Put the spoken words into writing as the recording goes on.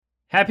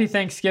Happy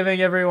Thanksgiving,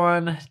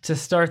 everyone. To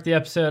start the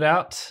episode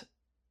out,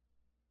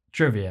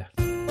 trivia.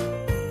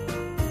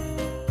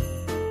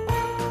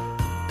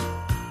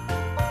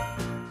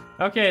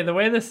 Okay, the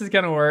way this is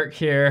going to work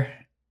here,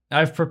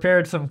 I've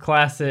prepared some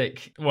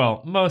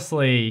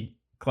mostly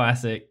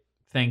classic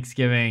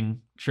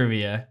Thanksgiving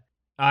trivia.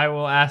 I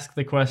will ask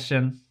the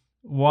question.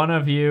 One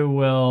of you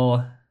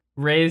will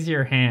raise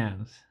your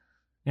hand,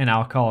 and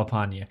I'll call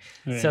upon you.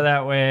 Okay. So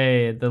that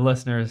way the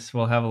listeners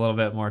will have a little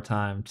bit more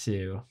time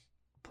to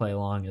play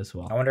along as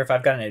well. I wonder if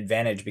I've got an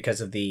advantage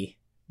because of the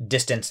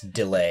distance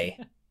delay.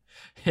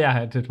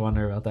 Yeah, I did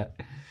wonder about that.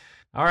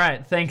 All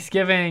right,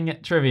 Thanksgiving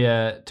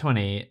trivia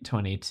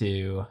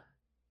 2022.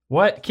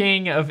 What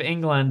king of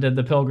England did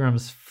the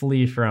Pilgrims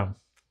flee from?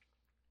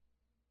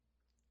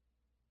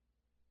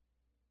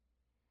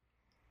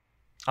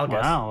 I'll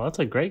guess. Wow, that's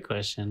a great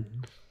question.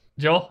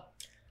 Joel?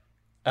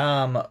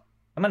 I'm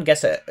gonna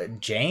guess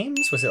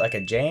James. Was it like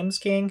a James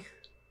king?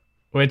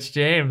 Which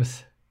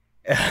James?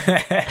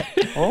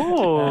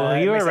 Oh,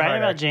 you it were makes it right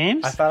harder. about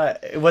James? I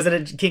thought was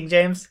it a King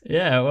James?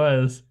 Yeah, it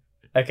was.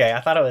 Okay, I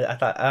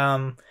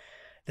thought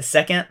the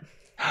second.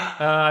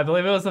 I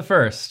believe it was the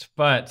first,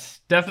 but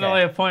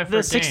definitely Okay. a point for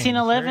The James.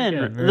 1611,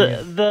 Very good, very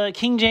good. the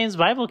King James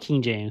Bible,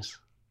 King James.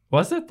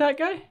 Was it that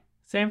guy?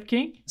 Same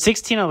king?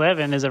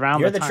 1611 is around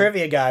You're the the time.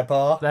 trivia guy,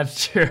 Paul.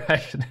 That's true. I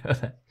should know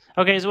that.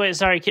 Okay, so wait,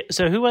 sorry.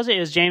 So who was it? It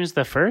was James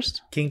the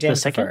First? King James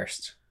the second?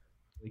 first.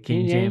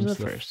 King James James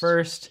the the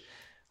first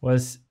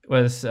was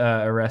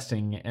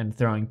arresting and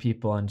throwing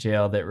people in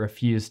jail that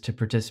refused to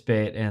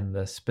participate in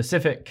the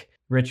specific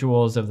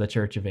rituals of the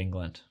Church of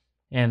England.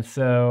 And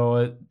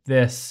so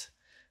this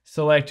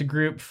select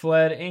group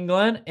fled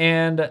England.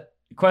 And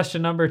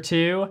question number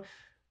 2,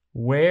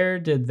 where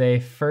did they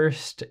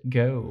first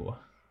go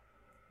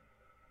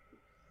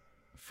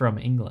from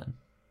England?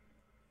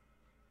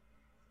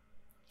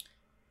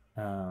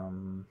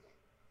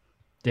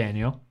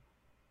 Daniel?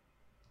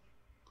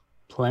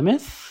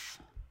 Plymouth?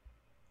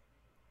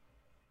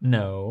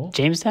 No.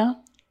 Jamestown?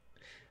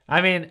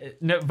 I mean,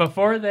 no,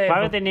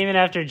 Why would they name it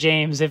after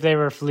James if they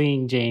were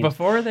fleeing James?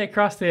 before they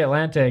crossed the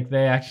Atlantic,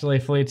 they actually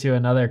flew to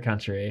another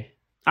country.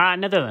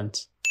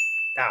 Netherlands.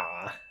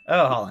 Oh,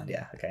 Holland.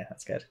 Yeah. Okay,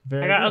 that's good.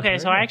 Very good, Okay, very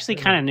so I good, actually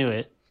very kind of knew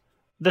it.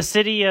 The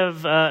city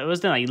of,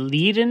 wasn't it like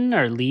Leiden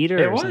or Leader?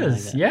 good. It or something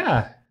was, like that?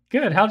 yeah.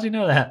 Good. How'd you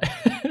know that?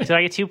 Do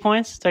I get 2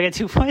 points?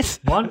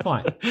 1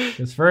 point.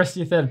 Because first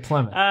you said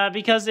Plymouth.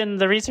 Because in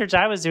the research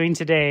I was doing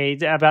today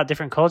about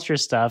different culture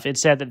stuff, it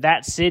said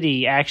that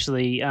city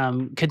actually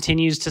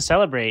continues to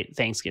celebrate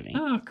Thanksgiving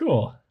Oh,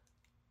 cool.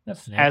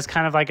 That's neat. as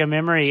kind of like a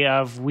memory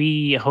of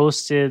we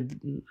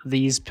hosted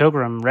these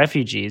pilgrim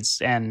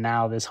refugees, and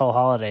now this whole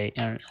holiday.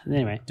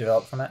 Anyway,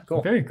 Developed from that.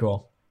 Cool. Very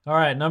cool. All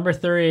right, number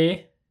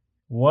 3.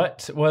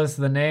 What was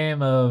the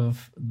name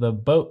of the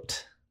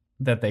boat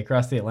that they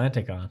crossed the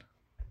Atlantic on?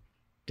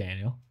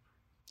 Daniel?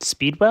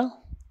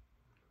 Speedwell?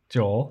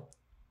 Joel?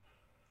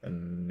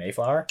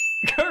 Mayflower.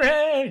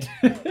 Correct!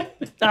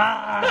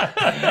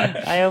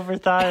 I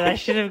overthought it. I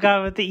should have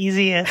gone with the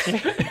easy answer.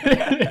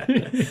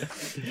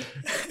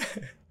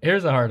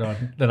 Here's a hard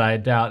one that I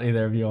doubt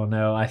either of you will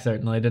know. I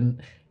certainly didn't.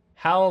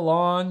 How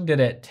long did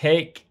it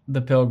take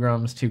the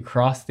Pilgrims to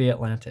cross the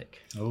Atlantic?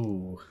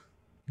 Ooh.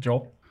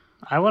 Joel?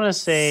 I want to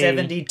say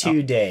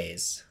 72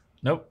 days.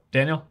 Nope.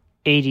 Daniel?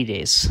 80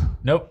 days.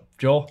 Nope.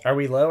 Joel? Are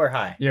we low or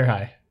high? You're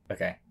high.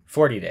 Okay.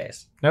 40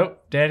 days.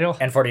 Nope. Daniel?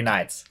 And 40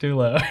 nights. Too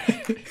low.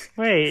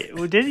 Wait,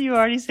 didn't you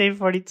already say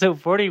 40? So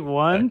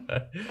 41?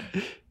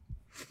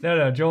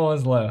 No. Joel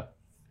is low.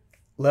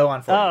 Low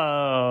on 40.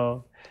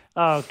 Oh,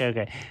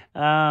 okay.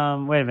 Wait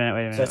a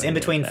minute. So it's in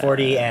between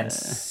 40 and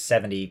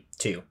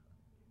 72.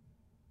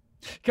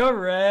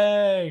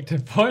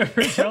 Correct. Point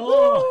for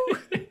Joel.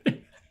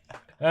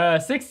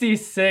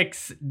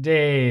 66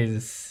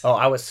 days. Oh,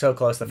 I was so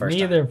close the first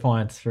Neither time.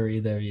 points for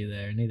either of you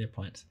there. Neither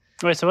points.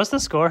 Wait, so what's the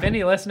score? If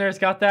any listeners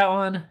got that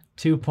one,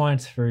 2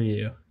 points for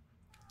you.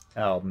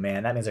 Oh,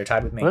 man. That means they're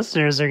tied with me.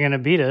 Listeners are going to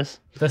beat us.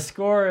 The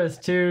score is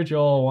 2,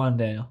 Joel, 1,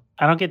 Daniel.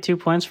 I don't get 2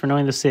 points for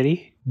knowing the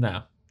city.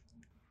 No.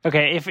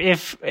 Okay,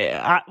 if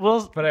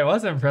well, But it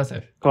was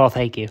impressive.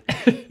 thank you.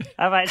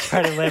 I might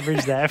try to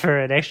leverage that for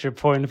an extra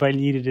point if I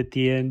need it at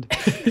the end.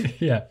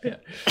 yeah.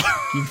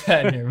 Keep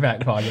that in your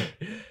back pocket.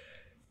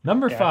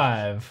 Number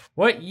 5.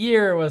 What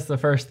year was the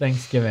first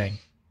Thanksgiving?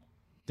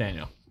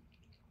 Daniel.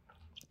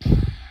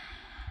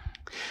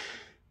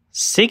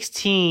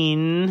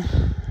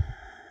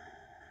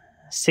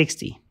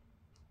 1660.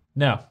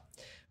 No.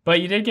 But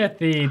you did get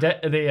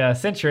the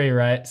century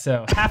right,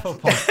 so half a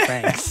point.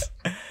 Thanks.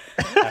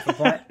 Half a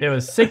point. It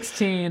was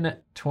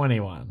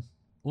 1621.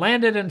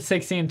 Landed in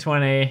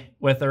 1620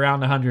 with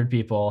around 100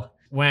 people.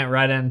 Went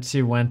right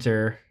into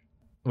winter,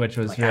 which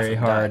was Like half very of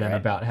them hard, died, and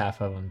right? about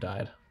half of them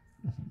died.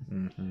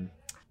 Mm-hmm.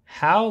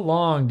 How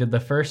long did the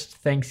first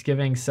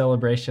Thanksgiving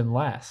celebration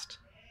last?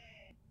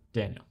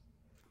 Daniel.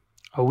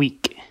 A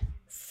week.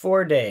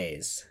 4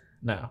 days.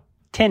 No.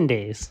 10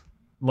 days.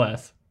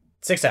 Less.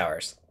 6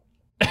 hours.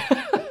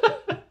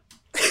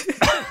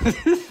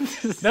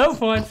 No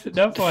points.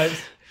 No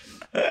points.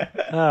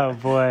 Oh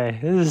boy,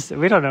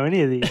 we don't know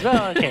any of these.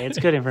 Well, okay, it's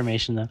good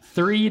information though.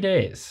 3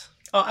 days.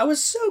 Oh, I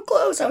was so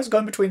close. I was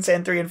going between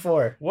saying 3 and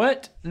 4.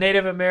 What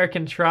Native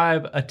American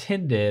tribe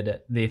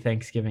attended the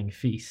Thanksgiving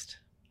feast?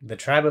 The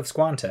tribe of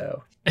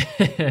Squanto.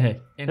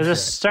 Does it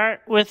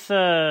start with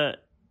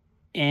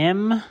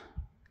M?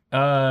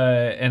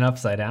 An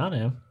upside down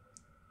M.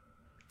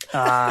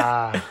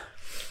 The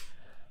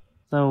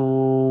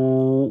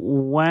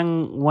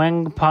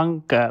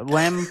Wangpunga.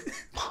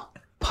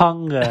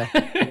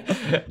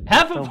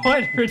 Half a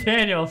point for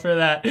Daniel for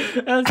that.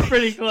 That's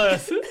pretty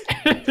close.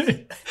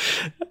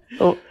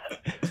 Oh,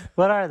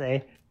 what are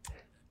they?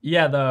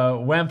 Yeah, the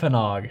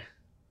Wampanoag.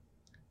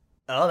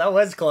 Oh, that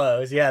was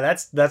close. Yeah,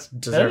 that's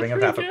deserving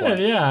of half a point.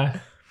 Yeah.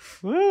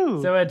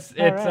 Woo! So it's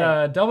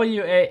right.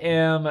 Wampanoag.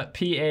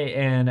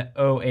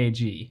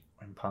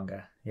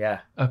 Wamponga.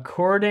 Yeah.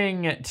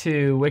 According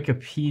to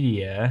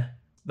Wikipedia,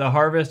 the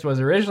harvest was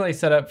originally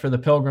set up for the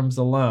Pilgrims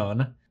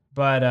alone,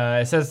 but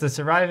it says the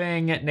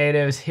surviving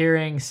natives,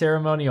 hearing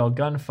ceremonial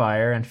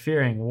gunfire and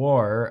fearing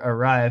war,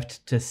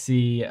 arrived to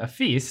see a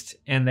feast,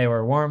 and they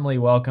were warmly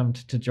welcomed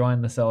to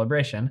join the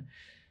celebration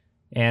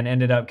and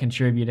ended up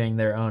contributing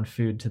their own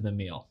food to the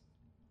meal.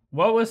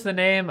 What was the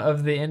name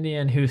of the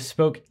Indian who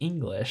spoke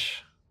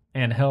English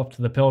and helped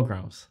the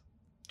Pilgrims?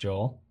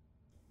 Joel?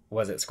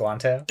 Was it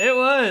Squanto? It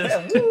was!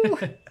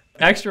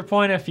 Extra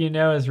point if you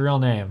know his real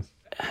name.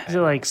 Is it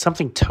like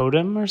something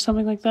totem or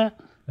something like that?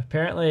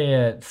 Apparently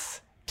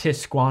it's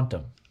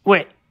Tisquantum,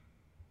 Wait,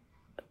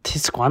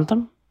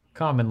 Tisquantum?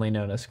 commonly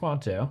known as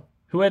Squanto,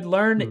 who had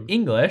learned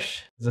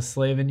English as a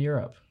slave in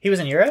Europe. He was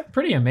in Europe?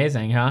 Pretty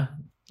amazing, huh?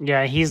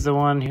 Yeah, he's the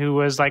one who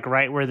was like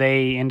right where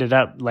they ended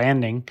up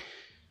landing.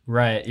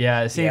 Right,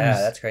 yeah, it seems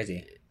Yeah, that's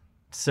crazy.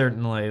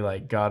 certainly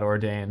like God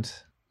ordained.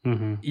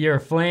 Mm-hmm. You're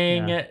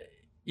fleeing,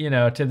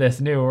 to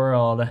this new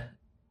world.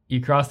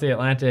 You cross the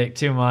Atlantic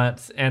 2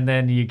 months, and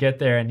then you get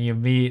there and you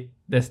meet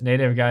this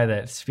native guy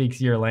that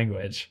speaks your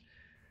language.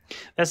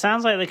 That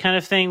sounds like the kind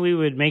of thing we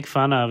would make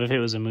fun of if it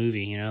was a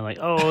movie, like,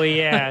 oh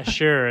yeah,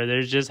 sure,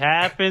 there just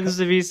happens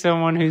to be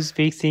someone who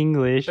speaks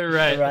English.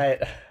 Right.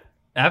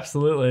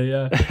 Absolutely,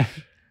 yeah.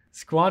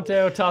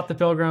 Squanto taught the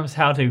Pilgrims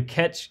how to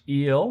catch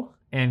eel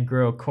and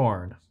grow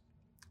corn,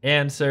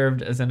 and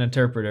served as an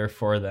interpreter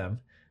for them.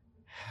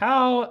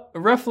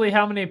 Roughly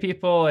how many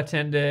people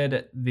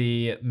attended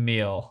the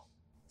meal?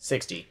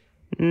 60.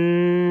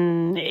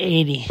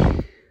 80.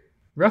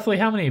 Roughly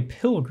how many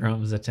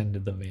pilgrims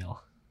attended the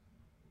meal?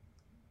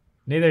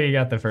 Neither of you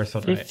got the first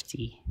one right.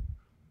 50.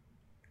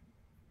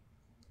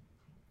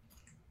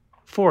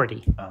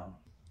 40. Oh.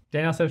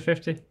 Daniel said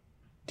 50?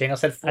 Daniel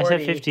said 40. I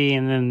said 50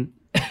 and then...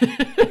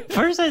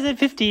 First I said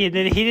 50 and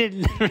then he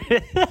didn't...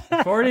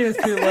 40 is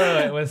too low.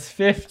 It was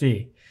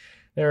 50.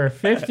 There were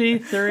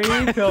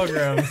 53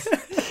 pilgrims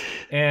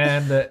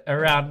and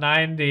around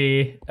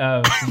 90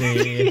 of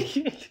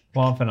the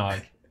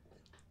Wampanoag.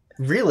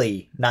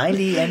 Really?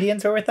 90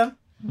 Indians were with them?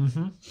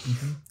 Mm-hmm.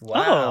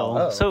 Wow.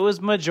 Oh, so it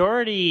was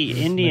majority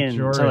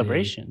Indian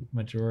celebration.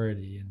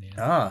 Majority Indian.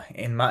 Oh,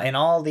 in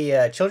all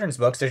the children's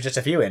books, there's just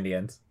a few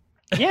Indians.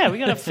 Yeah, we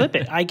gotta flip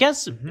it. I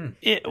guess,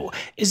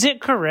 is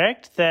it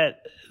correct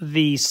that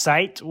the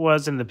site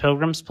was in the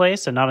Pilgrim's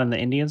place and not in the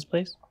Indian's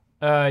place?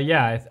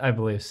 Yeah, I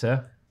believe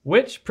so.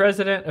 Which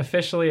president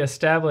officially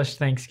established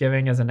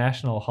Thanksgiving as a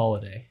national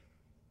holiday?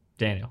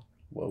 Daniel.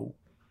 Whoa.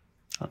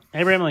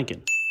 Abraham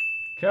Lincoln.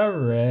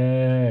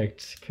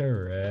 Correct.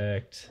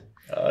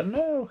 Oh,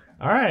 no.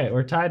 All right,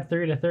 we're tied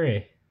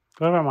 3-3.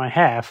 What about my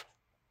half?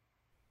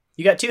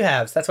 You got 2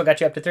 halves. That's what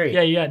got you up to 3.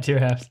 Yeah, you got 2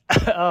 halves.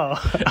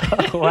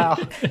 Oh, wow.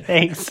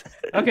 Thanks.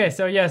 Okay,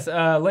 so yes,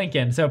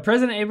 Lincoln. So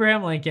President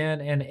Abraham Lincoln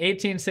in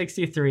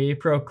 1863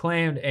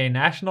 proclaimed a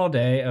national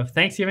day of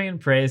thanksgiving and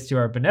praise to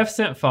our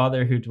beneficent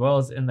Father who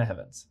dwells in the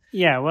heavens.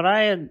 Yeah, what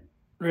I had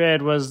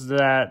read was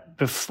that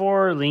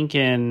before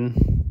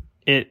Lincoln,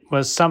 it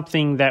was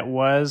something that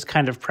was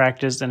kind of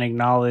practiced and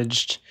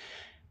acknowledged,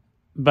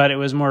 but it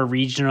was more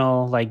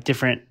regional, like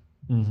different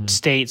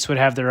states would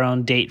have their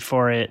own date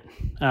for it.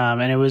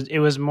 And it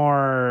was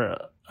more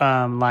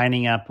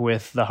lining up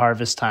with the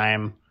harvest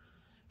time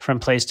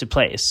from place to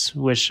place,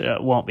 which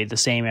won't be the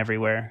same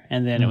everywhere.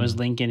 And then it was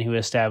Lincoln who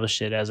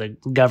established it as a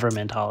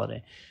government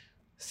holiday.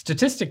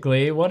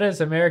 Statistically, what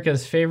is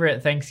America's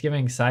favorite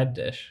Thanksgiving side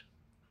dish?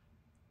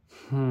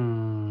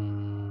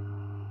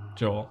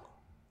 Joel.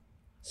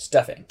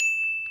 Stuffing.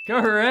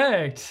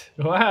 Correct.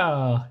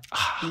 Wow.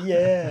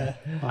 Yeah.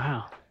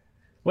 Wow.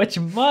 Which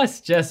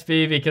must just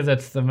be because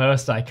it's the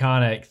most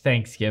iconic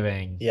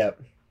Thanksgiving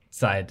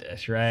side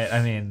dish, right?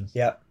 I mean,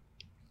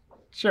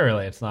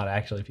 surely it's not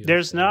actually.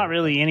 There's not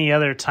really any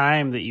other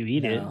time that you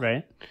eat it,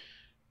 right?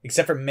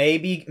 Except for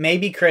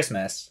maybe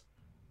Christmas.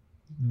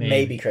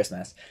 Maybe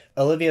Christmas.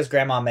 Olivia's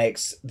grandma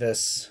makes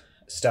this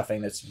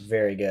stuffing that's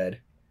very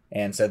good,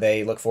 and so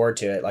they look forward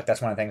to it. Like that's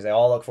one of the things they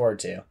all look forward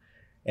to.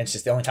 And it's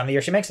just the only time of the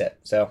year she makes it.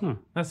 So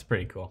that's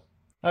pretty cool.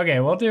 Okay,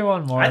 we'll do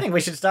one more. I think we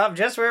should stop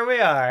just where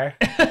we are.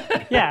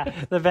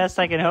 Yeah, the best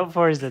I can hope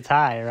for is the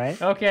tie, right?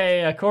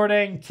 Okay,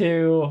 according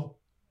to,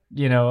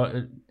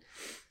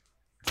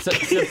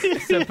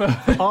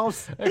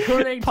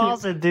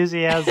 Paul's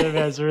enthusiasm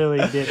has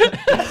really dipped.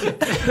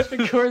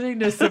 According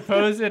to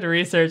supposed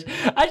research,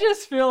 I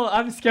just feel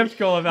I'm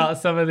skeptical about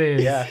some of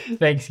these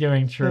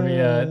Thanksgiving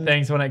trivia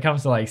things when it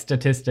comes to like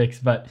statistics.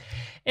 But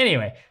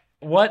anyway,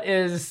 what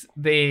is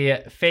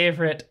the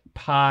favorite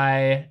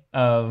pie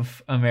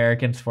of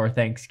Americans for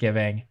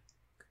Thanksgiving?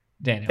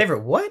 Daniel.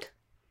 Favorite what?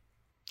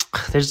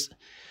 There's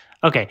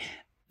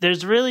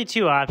really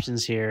two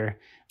options here.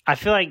 I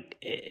feel like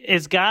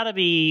it's got to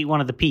be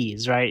one of the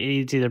peas, right?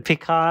 It's either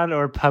pecan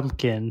or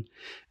pumpkin,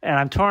 and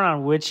I'm torn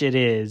on which it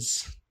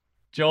is.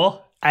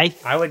 Joel? I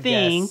would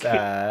guess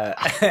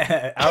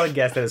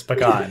that it's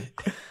pecan.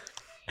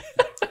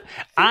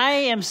 I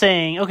am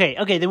saying,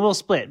 okay, then we'll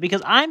split,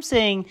 because I'm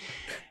saying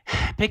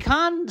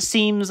pecan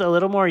seems a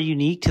little more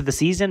unique to the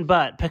season,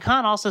 but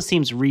pecan also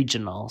seems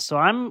regional, so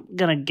I'm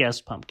going to guess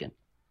pumpkin.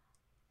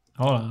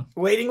 Hold on.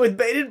 Waiting with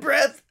bated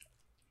breath.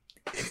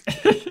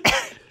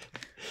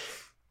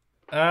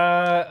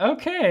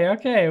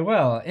 Okay.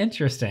 Well,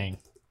 interesting.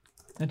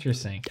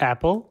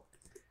 Apple?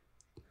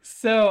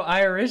 So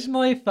I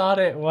originally thought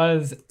it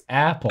was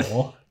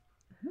apple,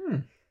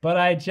 but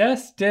I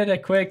just did a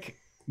quick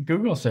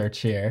Google search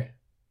here,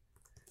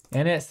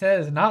 and it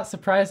says, not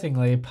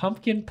surprisingly,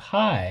 pumpkin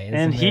pie.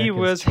 And he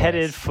was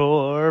headed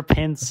for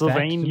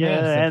Pennsylvania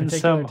and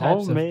some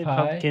homemade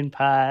pumpkin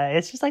pie.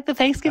 It's just like the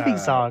Thanksgiving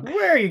song.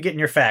 Where are you getting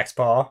your facts,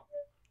 Paul?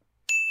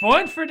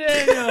 Point for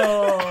Daniel.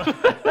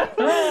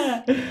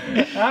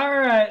 All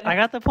right. I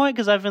got the point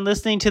because I've been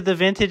listening to the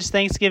vintage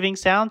Thanksgiving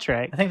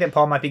soundtrack. I think that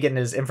Paul might be getting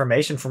his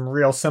information from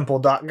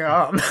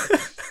realsimple.com.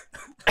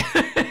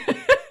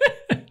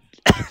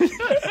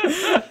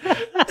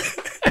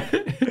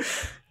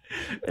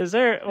 Is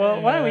there?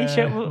 Well, why don't we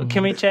check?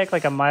 Can we check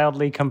like a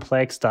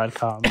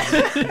mildlycomplex.com?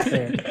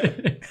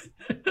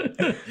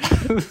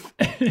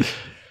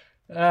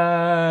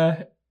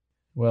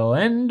 We'll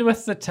end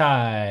with the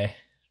tie.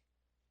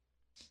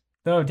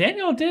 Though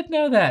Daniel did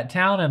know that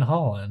town in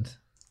Holland.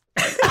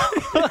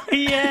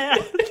 Yeah.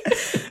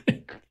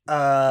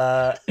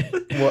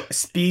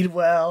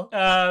 Speedwell.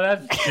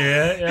 That's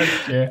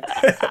true.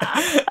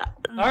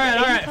 All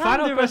right.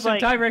 Final question,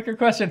 tiebreaker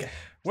question.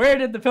 Where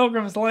did the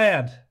Pilgrims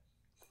land?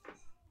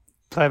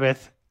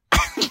 Plymouth.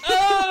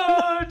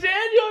 Oh,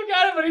 Daniel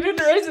got it, but he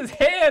didn't raise his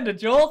hand,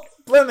 Joel.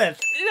 Plymouth.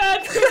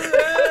 That's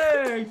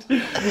correct.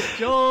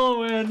 Joel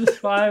wins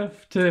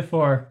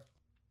 5-4.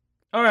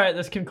 All right,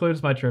 this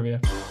concludes my trivia.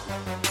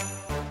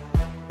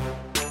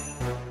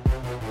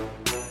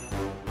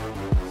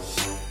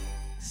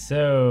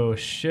 So,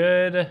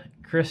 should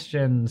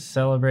Christians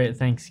celebrate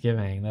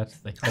Thanksgiving? That's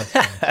the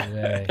question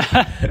today.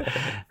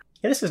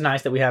 This is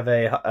nice that we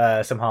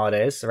have some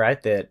holidays,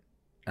 right, that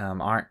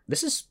aren't...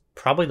 This is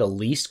probably the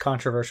least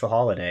controversial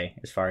holiday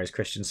as far as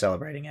Christians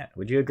celebrating it.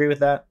 Would you agree with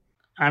that?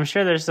 I'm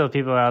sure there's still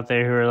people out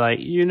there who are like,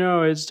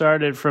 it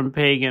started from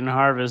pagan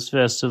harvest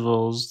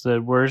festivals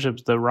that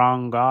worships the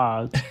wrong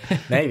gods.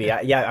 Maybe.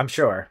 Yeah, I'm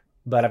sure.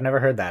 But I've never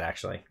heard that,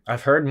 actually.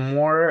 I've heard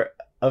more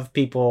of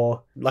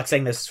people like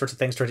saying this sorts of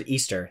things towards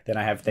Easter than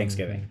I have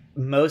Thanksgiving.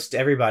 Most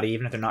everybody,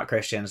 even if they're not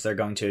Christians, they're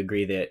going to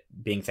agree that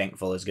being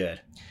thankful is good.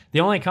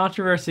 The only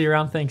controversy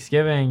around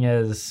Thanksgiving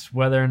is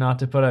whether or not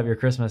to put up your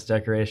Christmas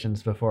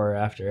decorations before or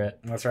after it.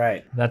 That's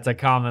right. That's a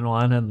common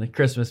one, and the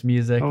Christmas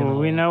music. Oh,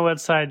 we know what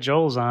side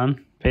Joel's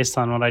on, based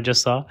on what I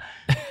just saw.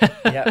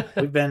 Yeah,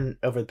 we've been,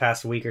 over the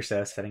past week or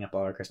so, setting up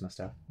all our Christmas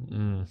stuff.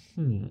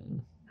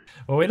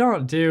 Well, we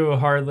don't do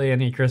hardly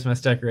any Christmas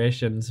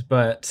decorations,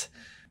 but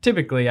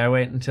typically I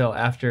wait until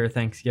after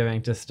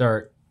Thanksgiving to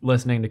start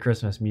listening to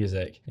Christmas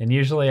music. And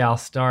usually I'll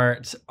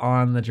start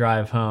on the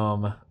drive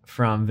home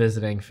from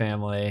visiting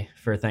family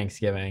for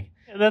Thanksgiving.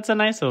 That's a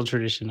nice little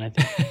tradition, I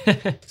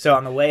think. So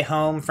on the way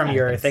home from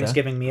your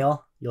Thanksgiving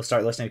meal, you'll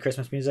start listening to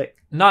Christmas music?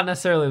 Not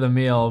necessarily the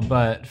meal,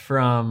 but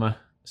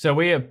so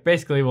we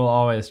basically will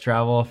always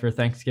travel for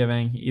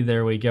Thanksgiving.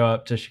 Either we go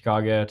up to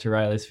Chicago to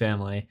Riley's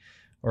family,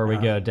 or we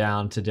go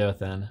down to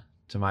Dothan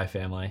to my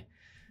family.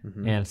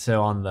 Mm-hmm. And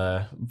so on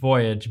the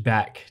voyage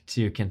back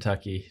to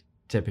Kentucky,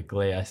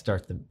 typically I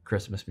start the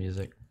Christmas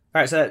music.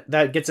 All right, so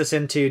that gets us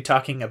into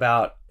talking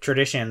about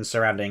traditions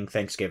surrounding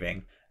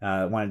Thanksgiving.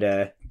 Wanted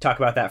to talk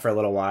about that for a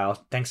little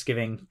while.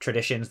 Thanksgiving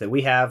traditions that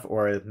we have,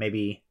 or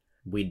maybe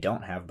we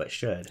don't have but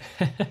should.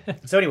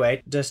 So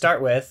anyway, to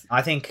start with,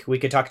 I think we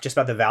could talk just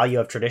about the value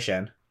of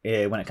tradition.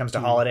 When it comes to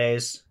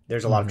holidays,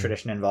 there's a lot of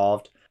tradition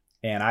involved.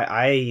 And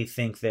I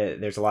think that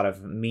there's a lot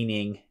of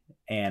meaning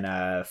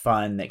and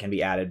fun that can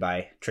be added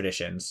by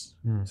traditions.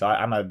 So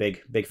I'm a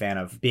big fan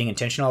of being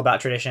intentional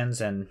about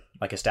traditions and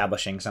like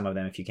establishing some of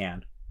them if you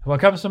can. What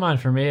comes to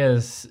mind for me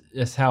is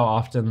how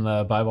often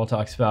the Bible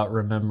talks about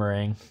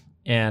remembering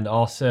and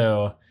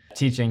also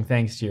teaching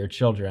things to your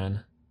children.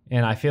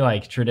 And I feel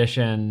like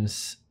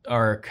traditions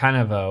are kind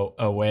of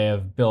a way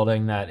of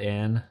building that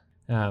in.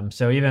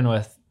 So even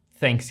with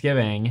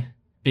Thanksgiving,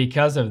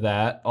 because of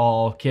that,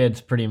 all kids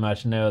pretty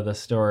much know the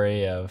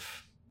story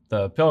of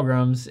the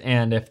Pilgrims,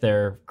 and if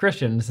they're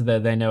Christians,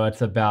 that they know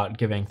it's about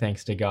giving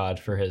thanks to God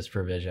for his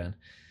provision.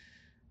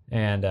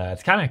 And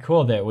it's kind of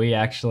cool that we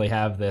actually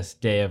have this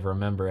day of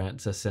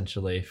remembrance,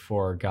 essentially,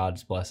 for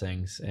God's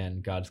blessings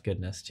and God's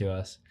goodness to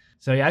us.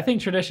 So yeah, I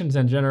think traditions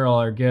in general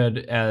are good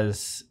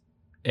as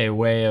a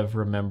way of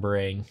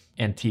remembering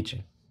and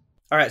teaching.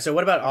 All right, so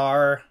what about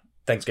our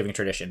Thanksgiving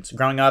traditions,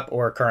 growing up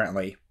or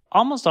currently?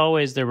 Almost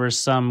always there were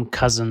some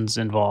cousins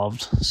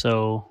involved.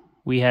 So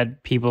we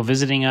had people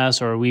visiting us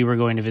or we were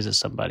going to visit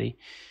somebody.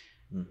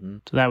 Mm-hmm.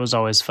 So that was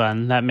always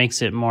fun. That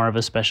makes it more of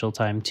a special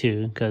time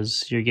too,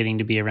 because you're getting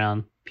to be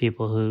around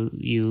people who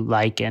you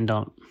like and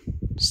don't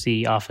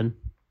see often.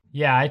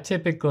 Yeah, I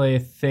typically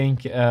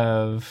think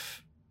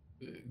of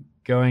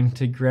going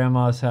to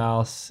grandma's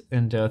house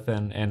in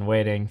Dothan and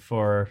waiting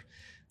for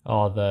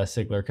all the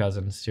Sigler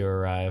cousins to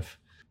arrive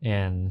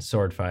and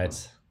sword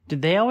fights.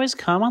 Did they always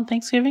come on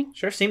Thanksgiving?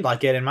 Sure seemed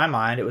like it. In my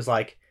mind, it was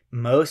like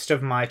most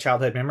of my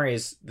childhood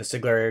memories, the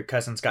Sigler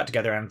cousins got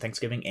together on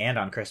Thanksgiving and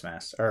on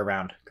Christmas, or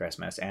around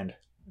Christmas and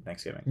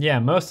Thanksgiving. Yeah,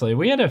 mostly.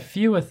 We had a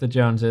few with the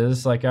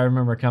Joneses. Like, I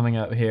remember coming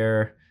up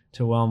here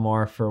to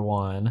Wilmore for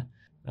one.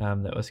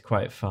 That was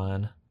quite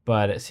fun.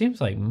 But it seems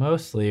like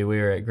mostly we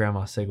were at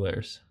Grandma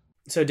Sigler's.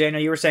 So,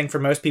 Daniel, you were saying for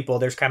most people,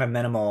 there's kind of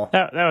minimal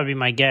That would be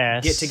my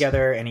guess. get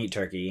together and eat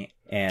turkey.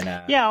 And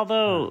Yeah,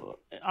 although,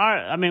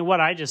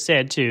 what I just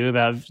said too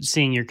about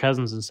seeing your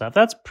cousins and stuff,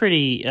 that's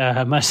pretty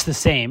much the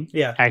same.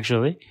 Yeah.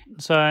 Actually.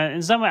 So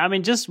in some way,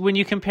 just when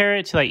you compare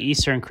it to like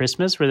Easter and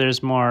Christmas, where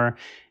there's more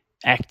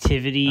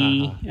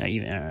activity,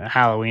 even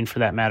Halloween for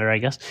that matter, I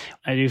guess,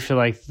 I do feel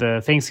like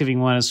the Thanksgiving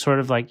one is sort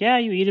of like, yeah,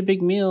 you eat a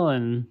big meal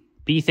and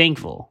be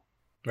thankful.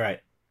 Right.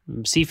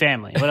 See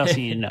family. What else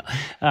do you need to know?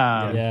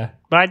 Yeah.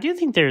 But I do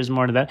think there's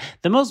more to that.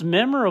 The most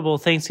memorable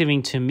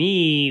Thanksgiving to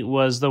me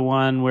was the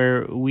one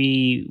where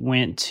we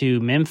went to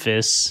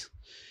Memphis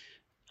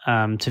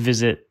to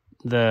visit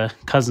the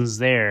cousins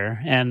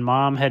there, and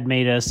Mom had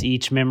made us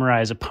each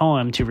memorize a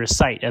poem to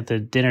recite at the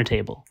dinner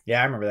table.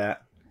 Yeah, I remember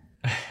that.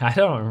 I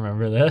don't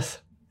remember this.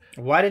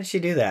 Why did she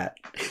do that?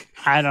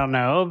 I don't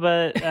know,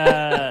 but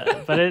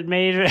it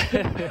made.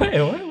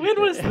 Wait,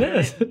 when was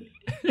this?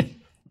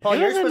 Paul, It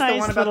yours was a was the nice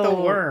one about the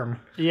little- worm.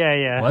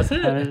 Yeah. Was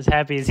it? I was as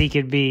happy as he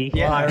could be.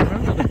 Yeah. Well, I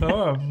remember the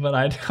poem, but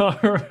I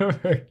don't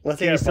remember. Let's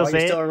Can hear you it, still Paul. say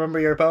You it? still remember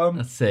your poem?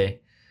 Let's see.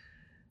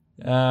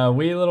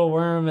 Wee little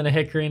worm in a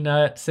hickory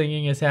nut,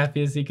 singing as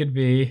happy as he could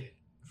be.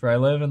 For I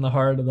live in the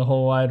heart of the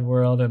whole wide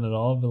world, and it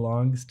all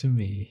belongs to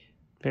me.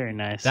 Very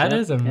nice. That Yep,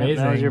 is yep, amazing.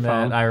 that was your that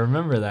poem. I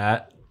remember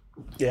that.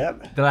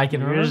 Yep. That I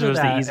can Yours remember was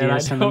the that, and I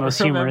easiest and don't the most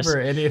remember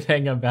humorous.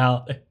 anything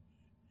about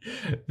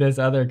this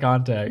other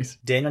context.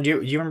 Daniel, do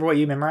you remember what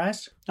you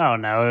memorized? Oh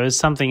no, it was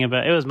something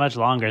about. It was much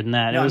longer than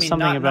that. No, it was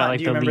something about like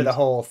do you the remember leaves. the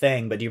whole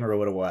thing, but do you remember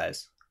what it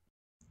was?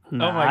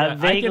 Nah, Oh my God. I can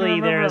vaguely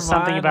remember there was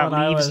something mine about when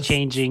I leaves was-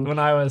 changing. When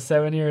I was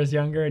 7 years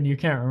younger, and you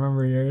can't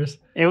remember yours.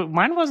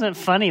 Mine wasn't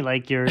funny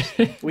like yours.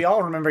 We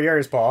all remember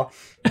yours, Paul.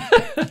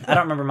 I don't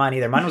remember mine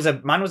either. Mine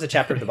was a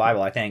chapter of the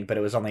Bible, I think, but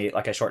it was only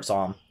like a short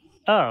psalm.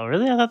 Oh,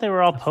 really? I thought they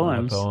were all That's not a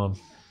poems. poem.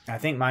 I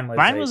think mine was.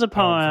 Mine was a from the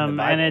poem,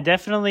 and it Bible.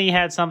 definitely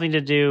had something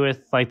to do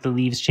with like the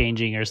leaves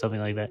changing or something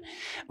like that.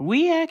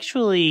 We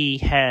actually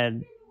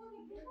had.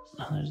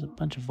 Oh, there's a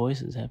bunch of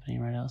voices happening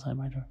right outside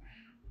my door.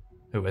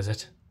 Who is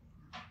it?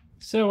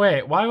 So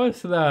wait, why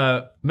was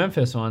the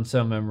Memphis one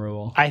so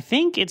memorable? I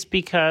think it's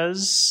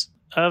because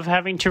of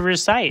having to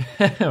recite.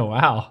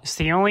 Wow. It's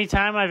the only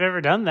time I've ever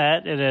done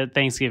that at a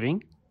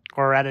Thanksgiving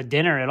or at a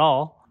dinner at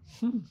all.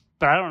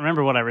 But I don't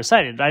remember what I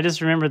recited. I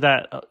just remember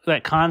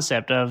that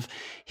concept of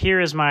here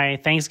is my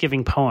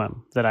Thanksgiving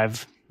poem that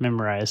I've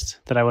memorized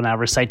that I will now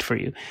recite for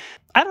you.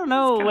 I don't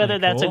know kinda whether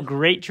that's a cool.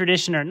 great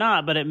tradition or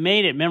not, but it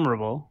made it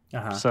memorable.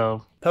 Uh-huh.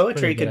 So Poetry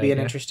Pretty could good be an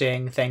idea.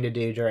 interesting thing to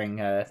do during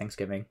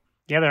Thanksgiving.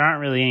 yeah, there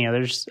aren't really any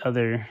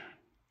other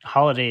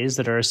holidays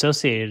that are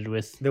associated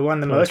with. The one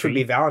the most would Poetry.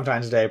 be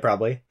Valentine's Day,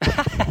 probably.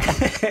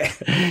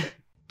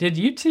 Did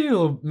you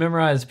two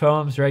memorize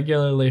poems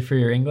regularly for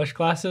your English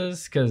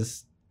classes?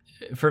 Because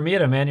for me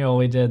at Emmanuel,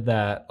 we did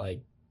that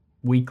like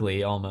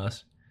weekly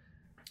almost.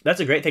 That's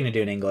a great thing to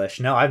do in English.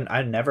 No,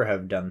 I never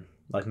have done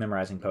like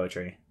memorizing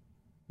poetry.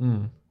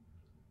 Mm.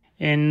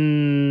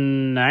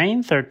 In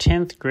 9th or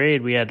 10th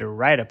grade, we had to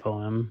write a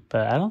poem,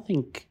 but I don't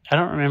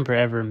remember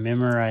ever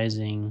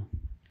memorizing.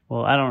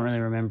 Well, I don't really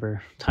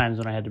remember times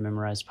when I had to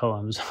memorize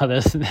poems other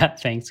than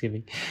that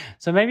Thanksgiving.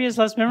 So maybe it's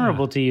less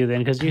memorable to you then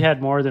because you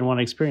had more than one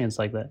experience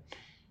like that.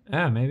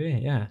 Yeah, maybe.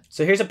 Yeah.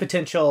 So here's a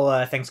potential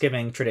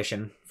Thanksgiving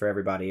tradition for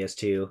everybody: is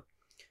to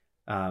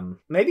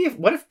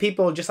what if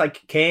people just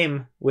like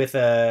came with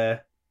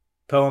a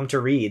poem to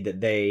read that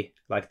they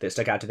like that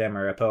stuck out to them,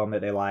 or a poem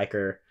that they like,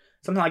 or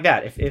something like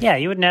that. If Yeah,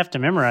 you wouldn't have to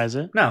memorize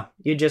it. no,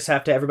 you just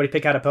have to everybody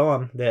pick out a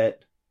poem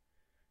that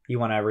you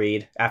want to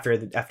read after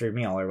a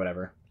meal or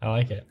whatever. I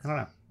like it. I don't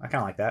know. I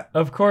kind of like that.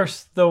 Of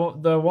course, the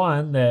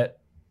one that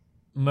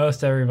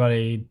most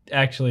everybody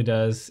actually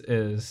does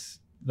is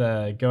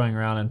the going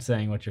around and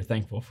saying what you're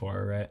thankful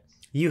for, right?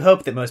 You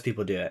hope that most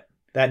people do it.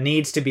 That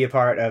needs to be a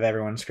part of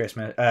everyone's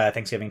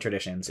Thanksgiving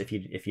traditions. If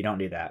you don't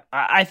do that,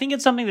 I think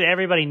it's something that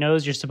everybody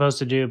knows you're supposed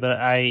to do, but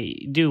I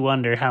do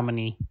wonder how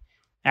many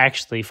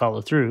actually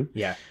follow through.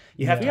 Yeah.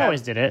 You have We to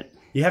always did it.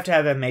 you have to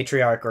have a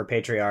matriarch or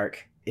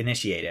patriarch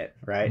initiate it,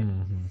 right?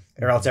 Mm-hmm.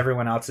 Or else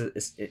everyone else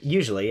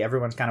usually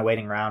everyone's kind of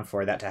waiting around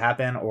for that to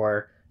happen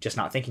or just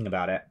not thinking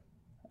about it.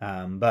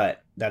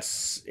 But it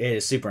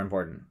is super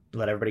important.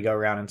 Let everybody go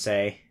around and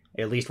say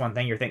at least one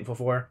thing you're thankful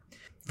for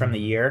from the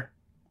year.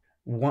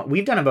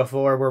 We've done it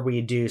before where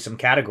we do some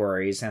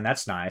categories, and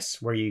that's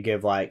nice, where you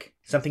give like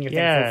something you're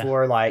thankful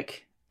for,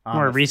 like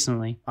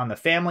recently on the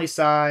family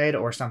side,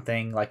 or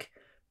something like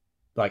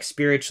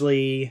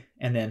spiritually,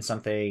 and then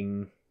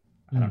something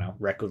I don't know,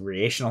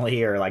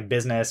 recreationally, or like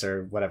business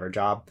or whatever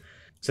job.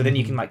 So then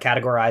you can like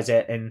categorize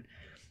it, and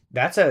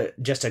that's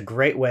just a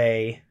great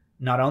way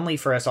not only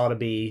for us all to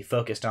be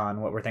focused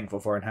on what we're thankful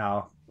for and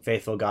how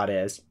faithful God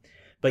is,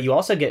 but you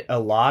also get a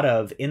lot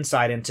of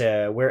insight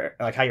into where,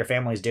 like, how your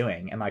family's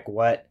doing and like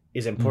what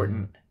is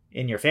important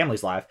in your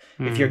family's life.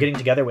 If you're getting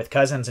together with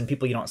cousins and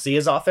people you don't see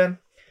as often,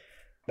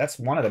 that's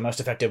one of the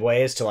most effective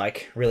ways to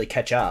like really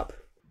catch up.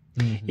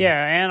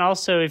 Yeah, and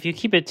also if you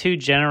keep it too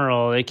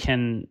general, it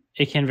can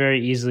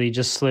very easily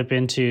just slip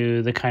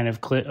into the kind of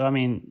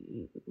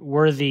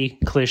worthy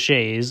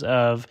cliches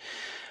of,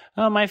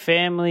 oh, my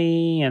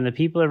family and the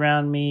people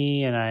around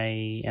me, and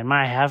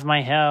I have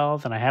my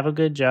health and I have a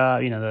good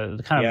job,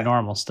 the kind of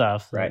normal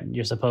stuff that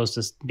you're supposed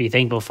to be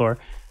thankful for.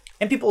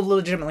 And people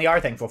legitimately are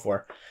thankful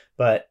for,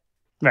 but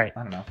I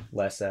don't know,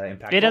 less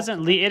impactful. It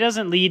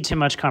doesn't lead to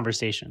much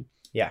conversation.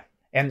 Yeah.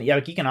 And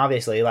yeah, you can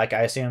obviously, like,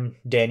 I assume,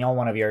 Daniel,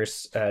 one of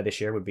yours this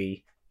year would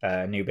be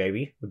new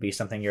baby, would be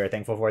something you're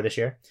thankful for this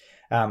year.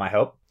 I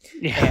hope.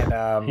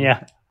 Yeah. And,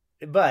 yeah.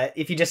 But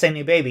if you just say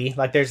new baby,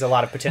 like, there's a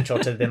lot of potential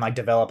to then like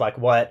develop like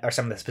what are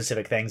some of the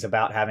specific things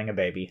about having a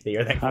baby that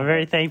you're thankful for. I'm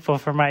very thankful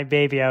for my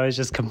baby I was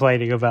just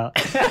complaining about.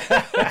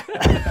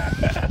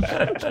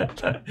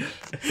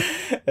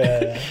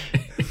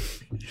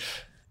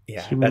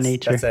 Yeah, human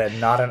nature. That's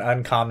not an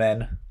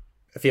uncommon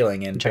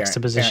feeling in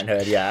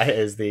parenthood. Yeah,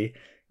 is the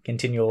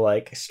continual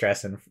like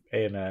stress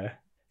and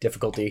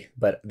difficulty,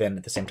 but then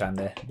at the same time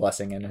the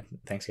blessing and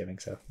Thanksgiving.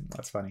 So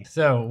that's funny.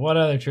 So what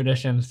other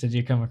traditions did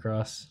you come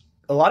across?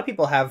 A lot of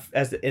people have,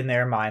 as in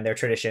their mind, their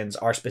traditions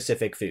are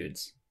specific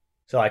foods.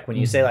 So like when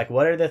you say like,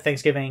 what are the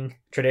Thanksgiving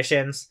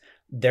traditions?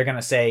 They're going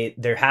to say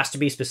there has to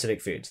be specific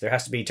foods. There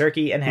has to be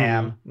turkey and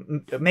ham,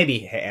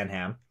 maybe and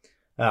ham,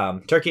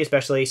 turkey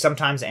especially,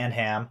 sometimes and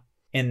ham,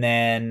 and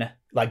then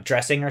like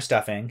dressing or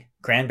stuffing,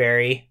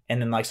 cranberry,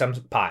 and then like some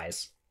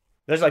pies.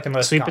 Those are like the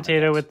most sweet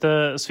potato with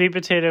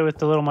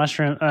the little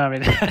mushroom.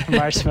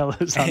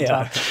 Marshmallows on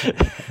top.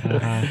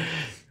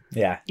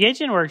 Yeah.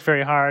 Yejin worked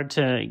very hard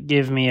to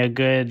give me a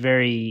good,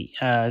 very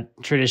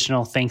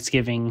traditional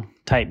Thanksgiving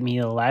type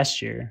meal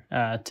last year,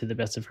 to the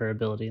best of her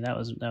ability. That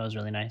was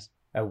really nice.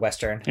 A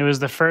Western. It was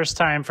the first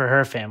time for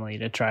her family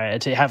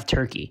to have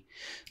turkey.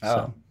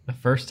 Oh, the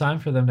first time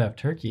for them to have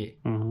turkey.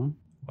 Mm-hmm.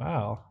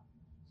 Wow.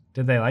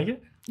 Did they like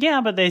it?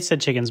 Yeah, but they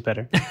said chicken's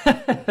better.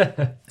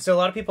 So a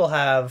lot of people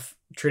have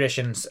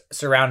traditions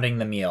surrounding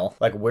the meal,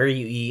 like where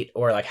you eat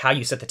or like how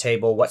you set the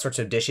table, what sorts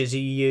of dishes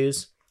you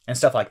use, and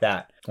stuff like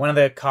that. One of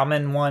the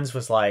common ones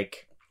was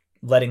like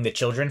letting the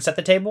children set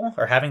the table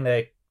or having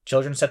the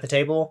children set the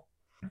table.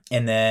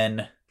 And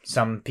then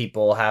some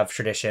people have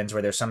traditions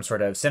where there's some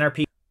sort of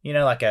centerpiece,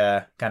 like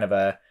a kind of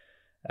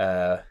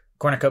a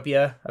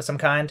cornucopia of some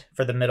kind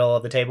for the middle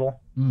of the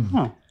table.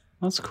 Oh,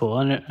 that's cool.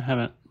 I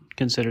haven't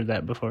considered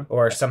that before.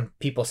 Or some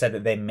people said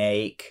that they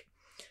make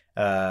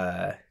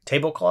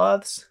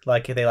tablecloths,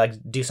 like they like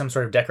do some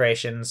sort of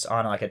decorations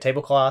on like a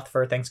tablecloth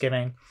for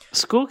Thanksgiving.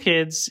 School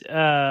kids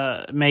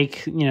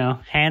make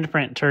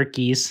handprint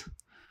turkeys.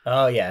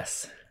 Oh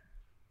yes,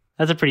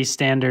 that's a pretty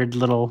standard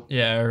little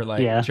or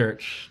like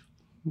church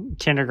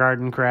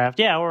kindergarten craft,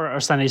 or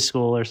Sunday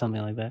school or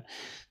something like that.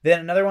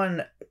 Then another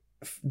one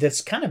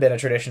that's kind of been a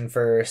tradition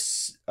for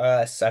us,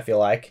 I feel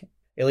like,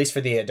 at least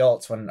for the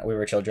adults when we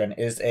were children,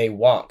 is a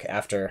walk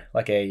after,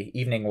 like a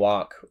evening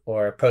walk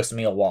or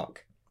post-meal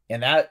walk.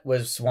 And that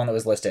was one that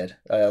was listed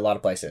a lot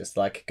of places,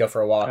 like go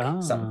for a walk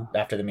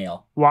after the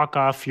meal. Walk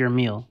off your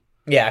meal.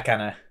 Yeah,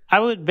 kind of. I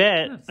would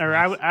bet, or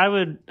nice.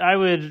 I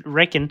would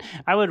reckon,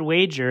 I would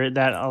wager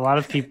that a lot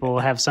of people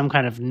have some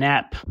kind of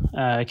nap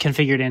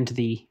configured into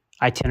the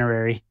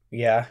itinerary.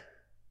 Yeah.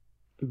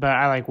 But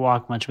I like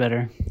walk much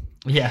better.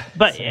 Yeah.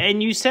 But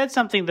and you said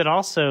something that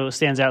also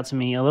stands out to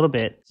me a little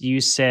bit.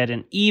 You said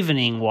an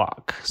evening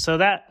walk. So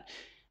that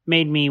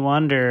made me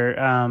wonder,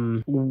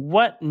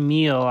 what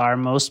meal are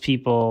most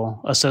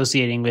people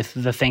associating with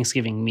the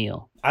Thanksgiving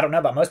meal? I don't know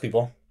about most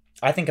people.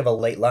 I think of a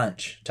late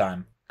lunch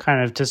time.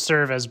 Kind of to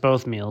serve as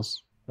both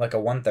meals. Like a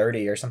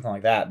 1:30 or something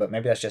like that. But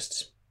maybe that's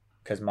just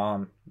because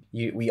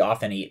we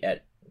often eat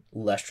at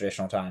less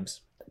traditional times.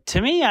 To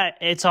me,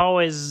 it's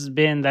always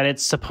been that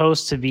it's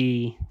supposed to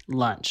be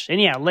lunch.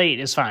 And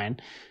late is fine.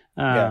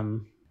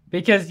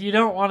 Because you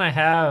don't want to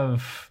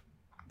have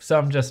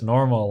some just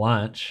normal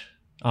lunch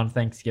on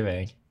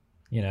Thanksgiving.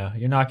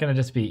 You're not going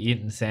to just be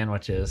eating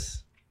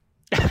sandwiches.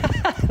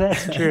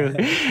 That's true.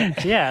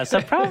 Yeah,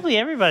 so probably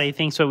everybody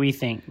thinks what we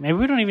think. Maybe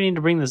we don't even need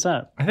to bring this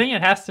up. I think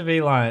it has to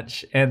be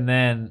lunch and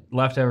then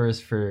leftovers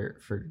for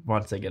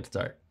once it gets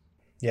dark.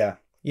 Yeah.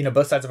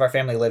 Both sides of our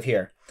family live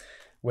here,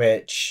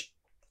 which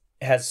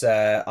has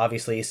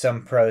obviously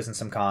some pros and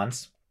some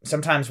cons.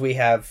 Sometimes we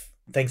have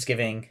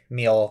Thanksgiving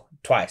meal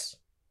twice.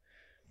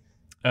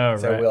 Oh,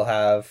 So right. we'll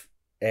have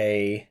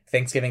a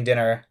Thanksgiving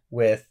dinner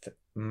with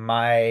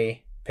my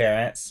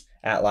parents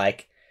at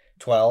like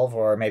 12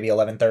 or maybe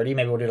 11:30.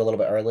 Maybe we'll do it a little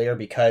bit earlier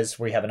because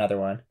we have another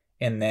one.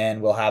 And then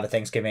we'll have a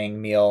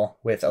Thanksgiving meal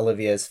with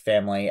Olivia's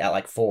family at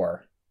like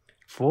 4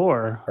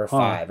 4 or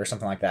 5 or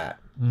something like that.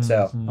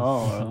 So Mhm.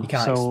 Oh, You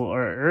kinda so like-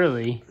 or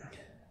early.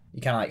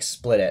 you kind of like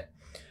split it.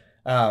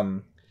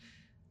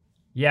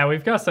 Yeah,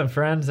 we've got some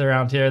friends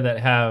around here that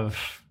have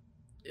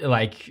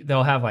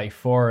they'll have like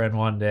 4 in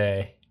one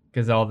day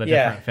because all the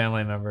Yeah. different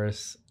family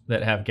members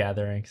that have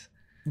gatherings.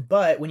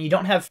 But when you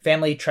don't have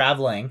family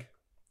traveling,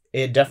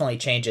 it definitely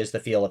changes the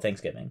feel of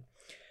Thanksgiving.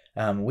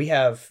 We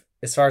have,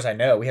 as far as I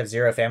know, we have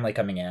 0 family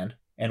coming in,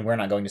 and we're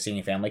not going to see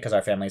any family because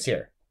our family's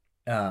here.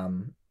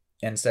 And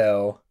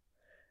so,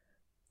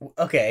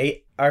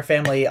 okay, our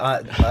family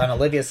on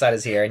Olivia's side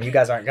is here, and you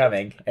guys aren't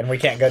coming, and we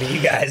can't go to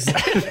you guys.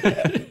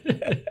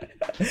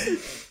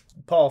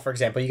 Paul, for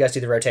example, you guys do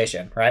the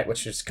rotation, right?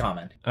 Which is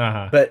common.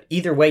 Uh-huh. But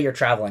either way, you're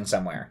traveling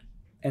somewhere.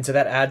 And so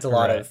that adds a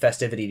lot Right. of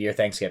festivity to your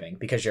Thanksgiving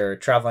because you're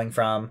traveling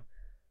from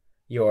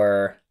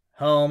your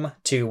home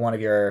to one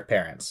of your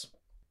parents.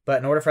 But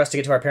in order for us to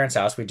get to our parents'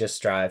 house, we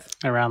just drive,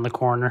 Around the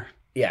corner.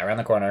 around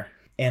the corner.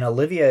 And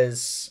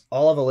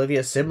all of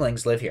Olivia's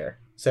siblings live here.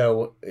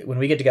 So when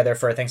we get together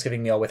for a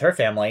Thanksgiving meal with her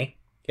family,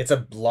 it's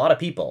a lot of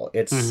people.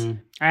 It's Mhm.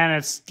 And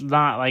it's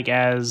not like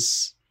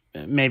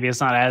maybe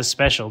it's not as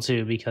special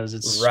too because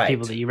it's Right.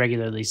 people that you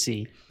regularly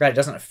see. right. It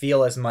doesn't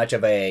feel as much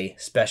of a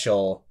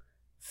special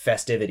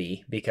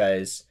festivity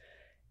because,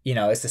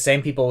 it's the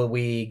same people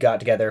we got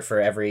together for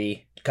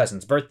every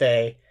cousin's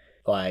birthday.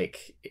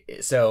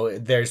 So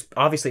there's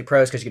obviously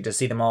pros because you get to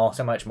see them all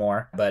so much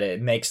more, but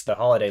it makes the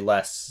holiday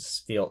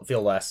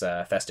feel less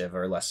festive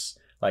or less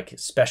like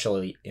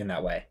special in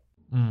that way.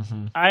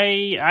 Mm-hmm.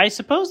 I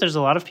suppose there's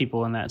a lot of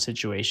people in that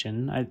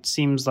situation. It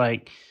seems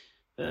like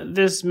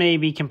this may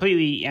be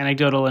completely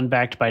anecdotal and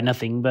backed by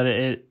nothing, but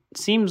it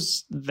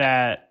seems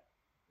that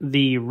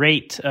the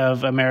rate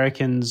of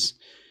Americans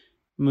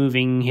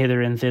moving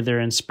hither and thither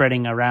and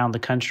spreading around the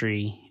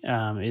country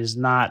is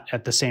not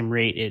at the same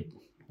rate it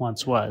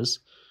once was.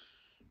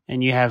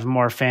 And you have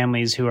more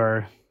families who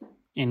are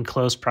in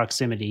close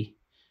proximity.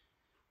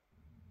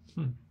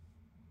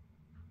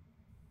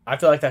 I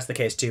feel like that's the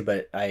case too,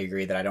 but I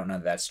agree that I don't know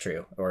that that's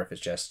true or if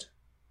it's just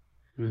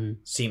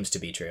seems to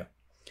be true.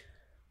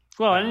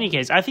 Well, in any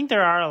case, I think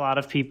there are a lot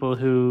of people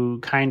who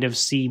kind of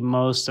see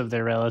most of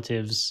their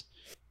relatives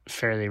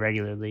fairly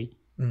regularly.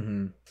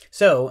 Mm-hmm.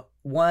 So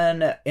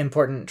one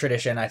important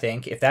tradition, I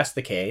think, if that's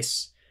the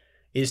case,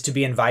 is to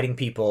be inviting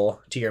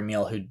people to your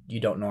meal who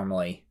you don't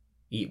normally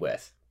eat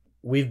with.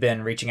 We've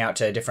been reaching out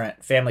to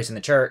different families in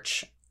the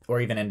church or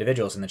even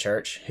individuals in the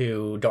church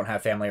who don't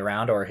have family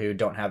around or who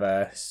don't have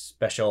a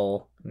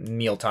special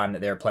meal time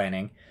that they're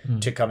planning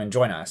to come and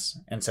join us.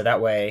 And so that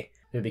way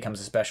it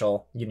becomes a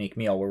special, unique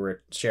meal where we're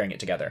sharing it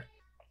together.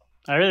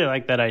 I really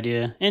like that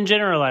idea. In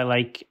general, I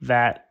like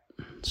that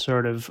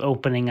sort of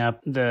opening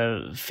up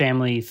the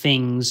family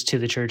things to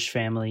the church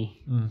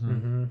family. Mm-hmm.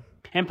 Mm-hmm.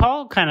 And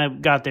Paul kind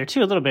of got there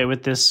too a little bit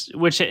with this,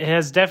 which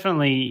has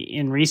definitely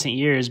in recent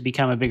years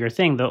become a bigger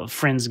thing, the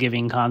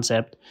Friendsgiving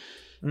concept.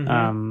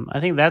 Mm-hmm. I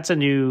think that's a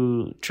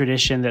new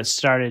tradition that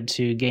started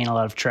to gain a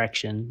lot of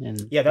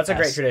traction. Yeah, that's a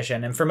great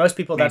tradition. And for most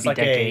people, that's like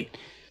decade.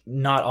 a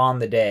not on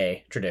the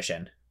day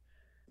tradition,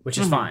 which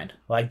is fine.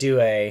 Like do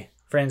a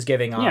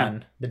Friendsgiving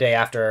on the day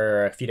after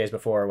or a few days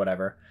before or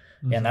whatever.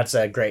 Mm-hmm. And that's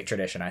a great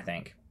tradition, I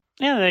think.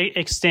 Yeah, that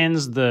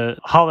extends the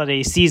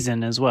holiday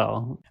season as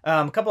well.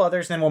 A couple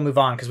others, then we'll move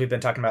on because we've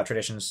been talking about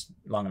traditions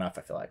long enough,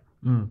 I feel like.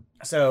 Mm.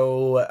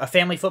 So a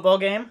family football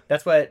game,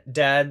 that's what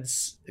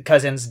Dad's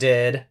cousins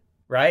did,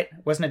 right?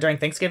 Wasn't it during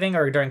Thanksgiving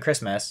or during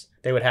Christmas?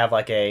 They would have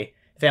like a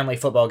family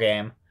football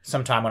game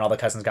sometime when all the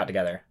cousins got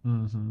together.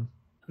 Mm-hmm.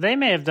 They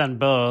may have done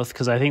both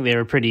because I think they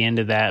were pretty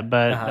into that.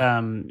 But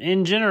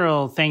in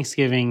general,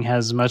 Thanksgiving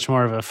has much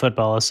more of a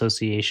football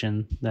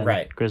association than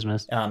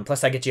Christmas.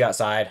 Plus, that gets you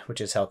outside, which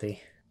is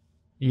healthy.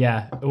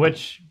 Yeah,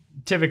 which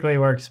typically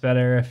works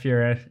better if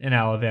you're in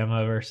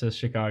Alabama versus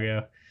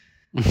Chicago.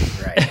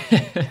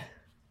 Right.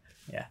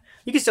 Yeah.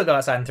 You can still go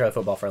outside and throw a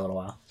football for a little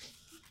while.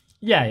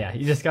 Yeah.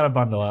 You just got to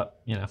bundle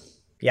up, Yeah,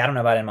 I don't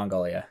know about in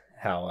Mongolia,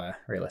 how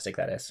realistic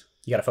that is.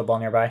 You got a football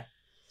nearby?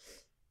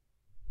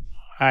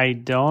 I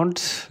don't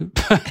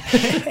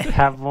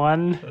have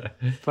one,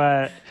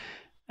 but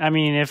I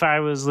mean, if I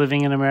was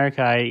living in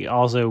America, I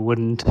also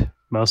wouldn't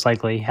most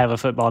likely have a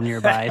football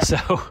nearby. So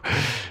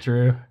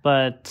True.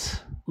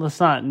 But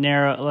let's not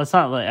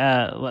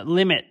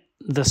limit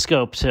the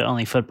scope to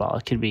only football.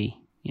 It could be,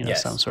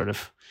 some sort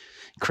of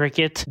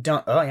cricket.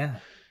 Oh yeah.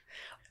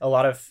 A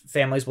lot of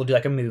families will do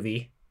like a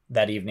movie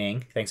that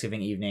evening,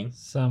 Thanksgiving evening.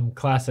 Some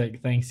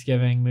classic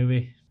Thanksgiving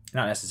movie.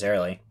 Not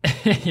necessarily.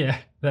 Yeah,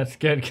 that's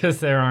good because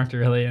there aren't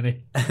really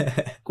any.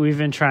 We've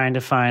been trying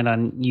to find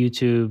on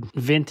YouTube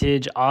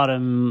vintage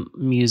autumn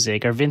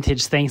music or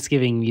vintage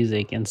Thanksgiving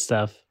music and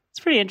stuff.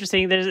 It's pretty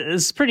interesting.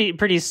 It's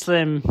pretty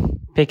slim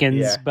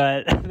pickings,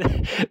 but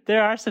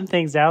there are some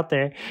things out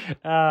there.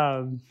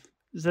 So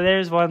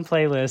there's one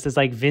playlist that's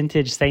like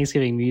vintage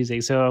Thanksgiving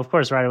music. So of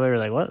course, right away we're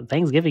like, "What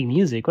Thanksgiving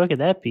music? What could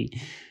that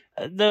be?"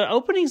 The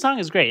opening song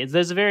is great.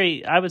 There's a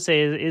very, I would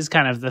say, is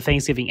kind of the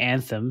Thanksgiving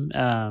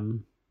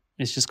anthem.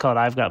 It's just called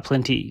 "I've Got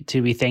Plenty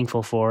to Be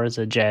Thankful For." It's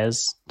a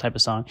jazz type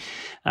of song.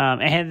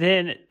 And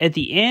then at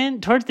the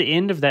end, towards the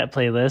end of that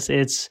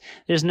playlist,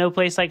 "There's No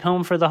Place Like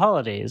Home for the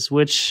Holidays,"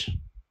 which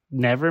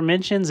never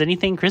mentions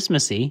anything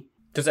Christmassy.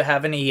 Does it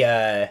have any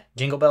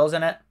jingle bells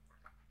in it?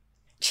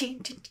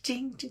 Ching, ching,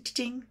 ching, ching,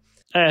 ching.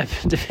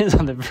 Depends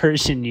on the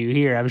version you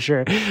hear, I'm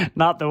sure.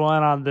 Not the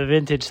one on the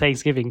vintage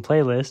Thanksgiving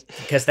playlist.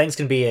 Because things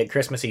can be a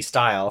Christmassy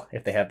style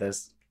if they have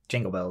those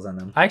jingle bells in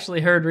them. I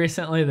actually heard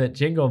recently that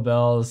Jingle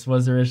Bells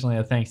was originally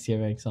a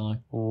Thanksgiving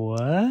song.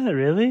 What?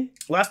 Really?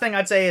 Last thing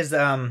I'd say is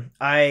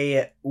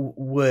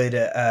would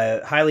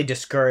highly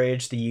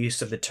discourage the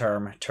use of the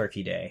term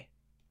Turkey Day.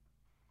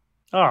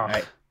 Oh,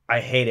 I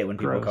hate it when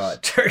people gross. call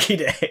it Turkey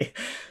Day.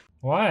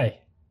 Why?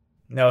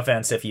 No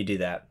offense if you do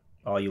that,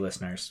 all you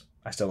listeners.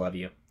 I still love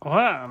you.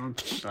 Well,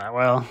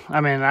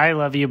 I mean, I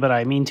love you, but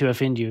I mean to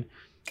offend you.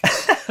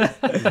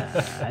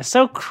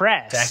 So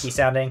crass. Tacky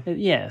sounding.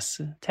 Yes,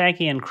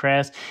 tacky and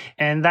crass.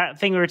 And that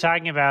thing we were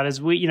talking about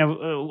is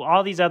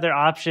all these other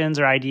options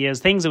or ideas,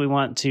 things that we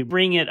want to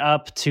bring it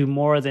up to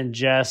more than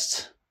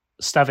just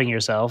stuffing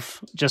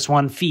yourself, just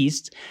one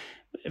feast,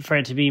 for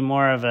it to be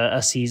more of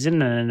a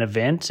season and an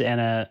event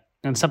and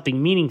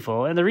something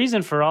meaningful. And the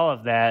reason for all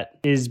of that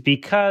is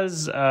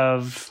because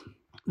of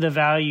the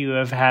value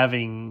of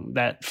having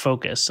that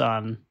focus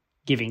on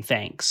giving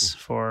thanks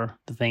for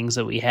the things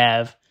that we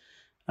have.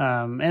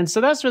 And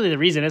so that's really the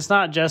reason. It's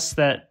not just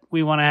that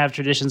we want to have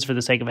traditions for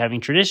the sake of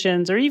having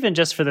traditions, or even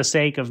just for the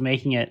sake of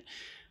making it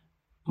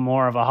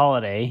more of a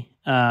holiday.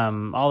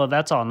 Although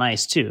that's all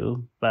nice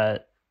too.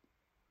 But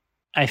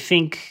I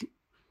think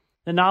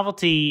the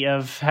novelty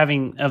of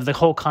the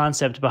whole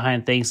concept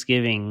behind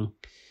Thanksgiving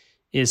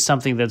is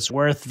something that's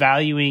worth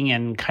valuing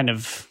and kind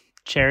of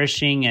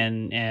cherishing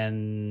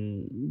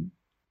and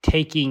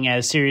taking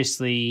as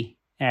seriously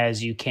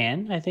as you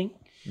can, I think.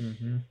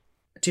 Mm-hmm.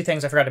 Two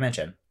things I forgot to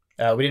mention.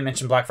 We didn't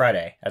mention Black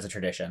Friday as a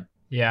tradition.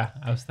 Yeah,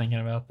 I was thinking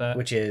about that.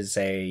 Which is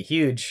a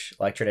huge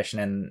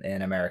tradition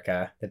in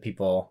America that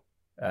people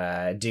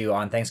do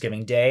on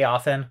Thanksgiving Day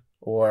often,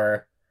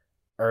 or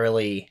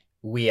early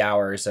wee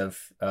hours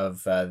of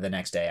the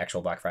next day,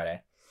 actual Black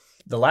Friday.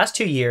 The last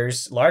 2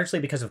 years, largely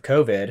because of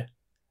COVID,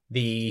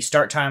 the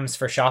start times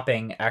for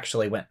shopping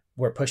actually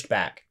were pushed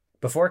back.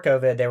 Before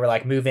COVID, they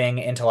were moving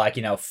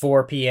into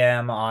 4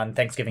 p.m. on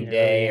Thanksgiving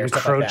Day or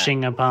stuff like that.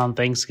 Encroaching upon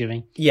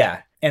Thanksgiving.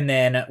 Yeah. And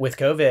then with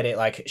COVID,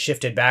 it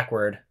shifted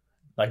backward,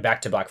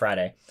 back to Black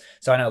Friday.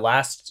 So I know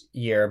last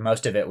year,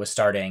 most of it was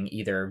starting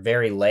either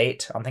very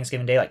late on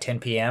Thanksgiving Day, 10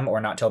 p.m. or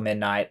not till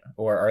midnight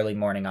or early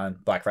morning on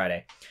Black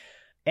Friday.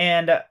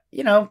 And,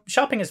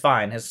 shopping is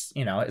fine as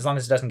long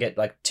as it doesn't get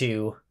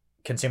too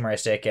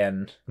consumeristic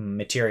and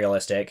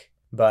materialistic.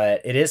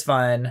 But it is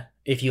fun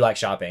if you like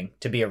shopping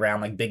to be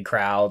around big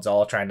crowds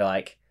all trying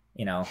to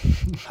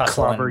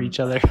hustle clobber each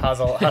other,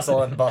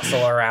 hustle and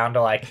bustle around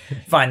to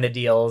find the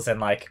deals,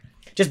 and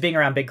just being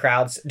around big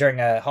crowds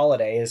during a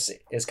holiday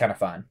is kind of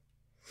fun.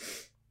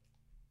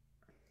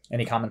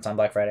 Any comments on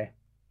Black Friday?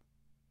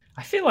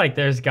 I feel like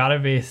there's got to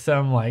be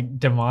some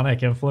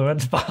demonic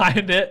influence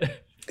behind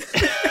it.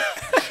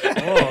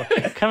 Oh,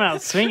 come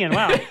out swinging!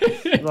 Wow.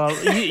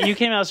 Well, you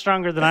came out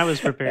stronger than I was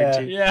prepared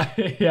to.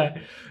 Yeah.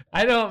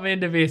 I don't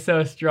mean to be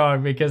so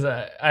strong because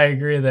I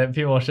agree that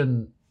people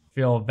shouldn't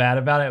feel bad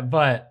about it,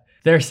 but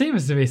there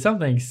seems to be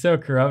something so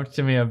corrupt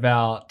to me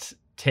about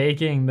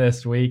taking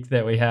this week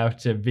that we have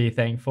to be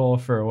thankful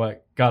for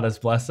what God has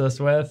blessed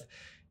us with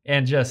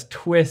and just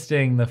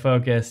twisting the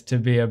focus to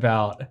be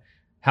about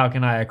how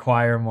can I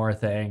acquire more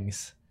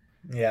things.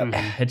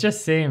 Yeah. It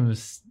just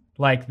seems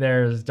like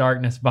there's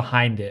darkness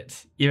behind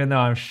it, even though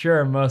I'm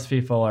sure most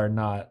people are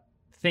not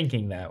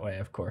thinking that way,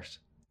 of course.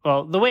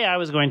 Well, the way I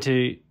was going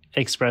to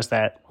express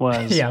that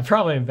was yeah,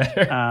 probably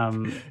better.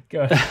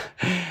 Go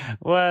ahead.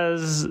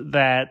 Was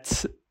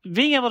that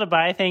being able to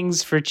buy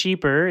things for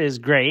cheaper is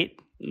great.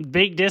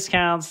 Big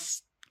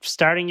discounts,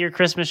 starting your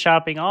Christmas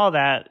shopping, all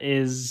that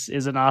is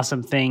an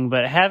awesome thing.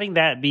 But having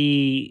that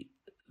be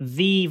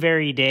the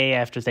very day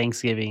after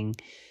Thanksgiving,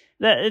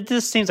 that it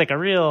just seems like a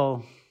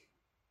real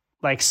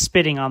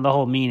spitting on the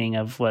whole meaning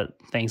of what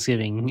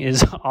Thanksgiving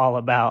is all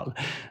about.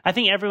 I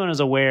think everyone is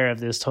aware of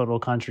this total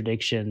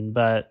contradiction,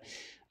 but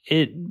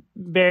it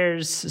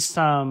bears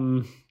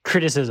some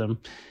criticism.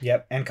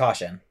 Yep, and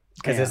caution.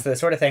 Because it's the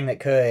sort of thing that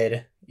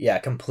could,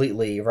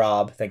 completely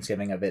rob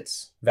Thanksgiving of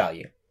its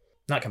value.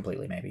 Not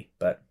completely, maybe,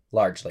 but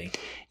largely.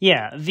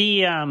 Yeah,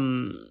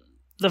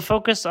 the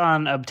focus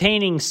on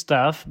obtaining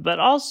stuff, but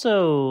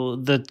also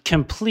the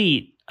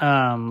complete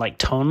like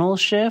tonal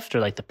shift or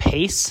like the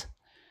pace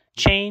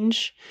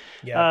change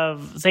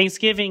of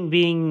Thanksgiving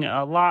being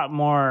a lot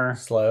more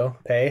slow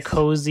pace,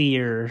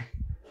 cozier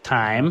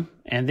time.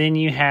 And then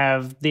you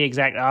have the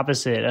exact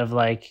opposite of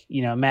like,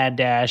 mad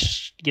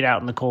dash, get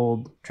out in the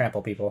cold,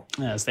 trample people.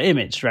 That's the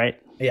image, right?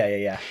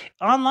 Yeah.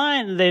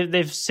 Online,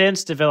 they've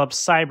since developed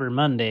Cyber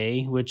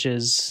Monday, which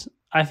is,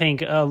 I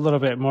think, a little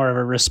bit more of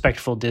a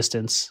respectful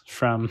distance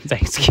from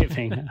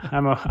Thanksgiving.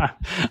 I'm a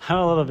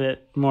little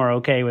bit more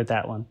okay with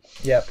that one.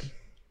 Yep,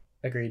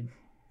 agreed.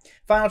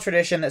 Final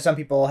tradition that some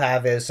people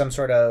have is some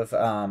sort of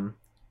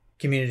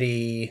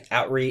community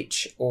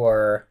outreach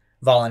or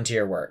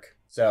volunteer work.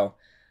 So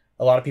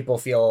a lot of people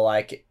feel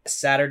like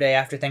Saturday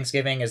after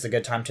Thanksgiving is a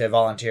good time to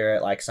volunteer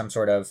at like some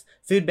sort of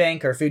food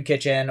bank or food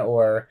kitchen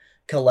or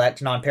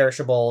collect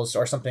non-perishables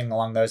or something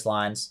along those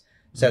lines,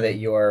 so that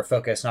you're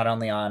focused not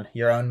only on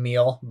your own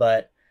meal,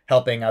 but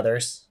helping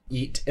others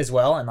eat as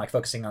well and like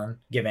focusing on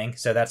giving.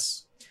 So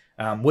that's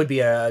would be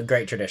a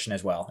great tradition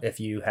as well. If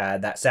you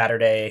had that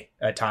Saturday,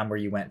 a time where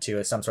you went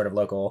to some sort of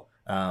local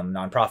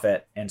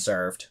nonprofit and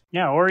served.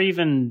 Yeah, or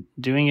even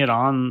doing it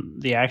on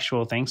the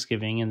actual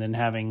Thanksgiving and then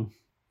having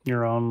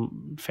your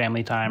own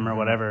family time or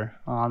whatever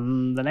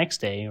on the next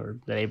day or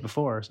the day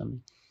before or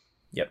something.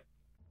 Yep.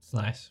 It's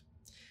nice.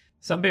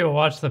 Some people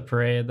watch the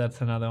parade.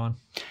 That's another one.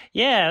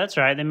 Yeah, that's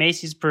right. The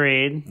Macy's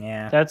parade.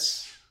 Yeah.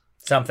 That's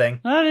something.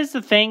 That is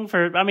the thing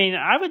for,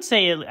 I would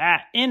say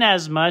in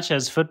as much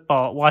as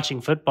watching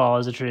football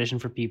is a tradition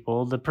for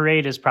people, the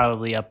parade is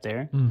probably up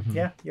there. Mm-hmm.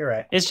 Yeah, you're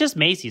right. It's just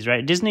Macy's,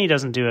 right? Disney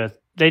doesn't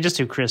they just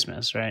do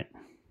Christmas, right?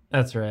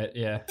 That's right.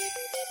 Yeah.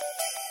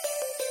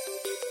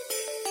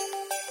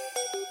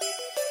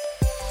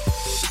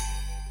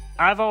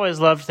 I've always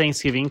loved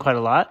Thanksgiving quite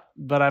a lot,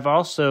 but I've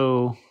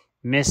also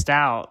missed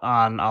out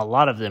on a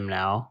lot of them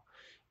now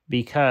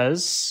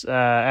because,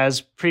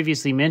 as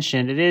previously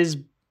mentioned, it is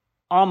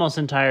almost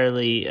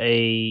entirely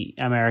a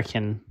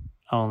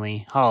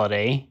American-only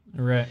holiday.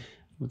 Right.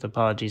 With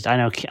apologies. I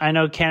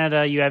know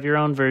Canada, you have your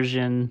own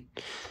version,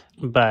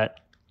 but...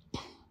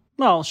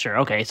 Well, sure.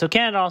 Okay. So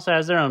Canada also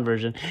has their own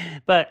version,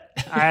 but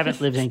I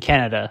haven't lived in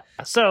Canada.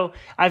 So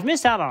I've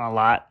missed out on a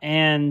lot.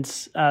 And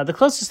the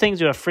closest thing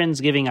to a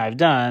Friendsgiving I've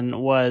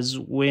done was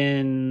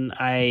when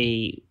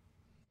I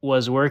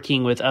was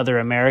working with other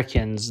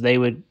Americans. They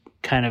would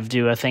kind of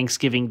do a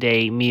Thanksgiving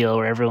Day meal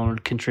where everyone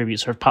would contribute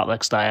sort of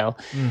potluck style,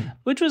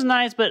 which was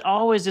nice, but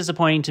always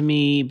disappointing to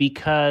me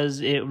because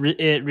it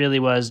really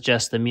was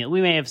just the meal. We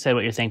may have said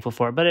what you're thankful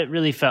for, but it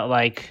really felt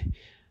like...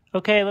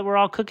 Okay, we're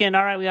all cooking.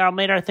 All right, we all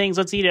made our things.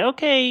 Let's eat it.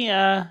 Okay,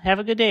 have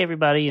a good day,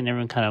 everybody. And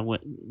everyone kind of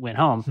went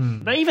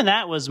home. But even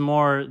that was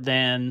more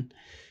than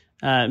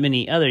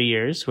many other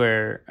years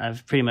where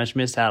I've pretty much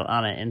missed out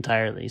on it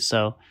entirely.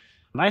 So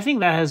I think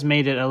that has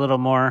made it a little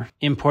more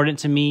important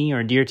to me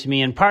or dear to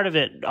me. And part of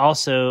it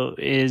also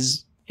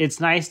is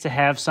it's nice to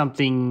have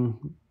something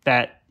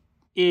that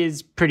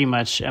is pretty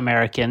much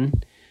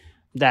American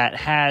that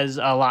has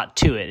a lot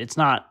to it. It's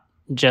not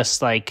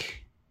just like...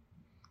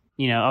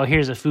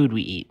 here's a food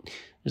we eat.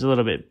 There's a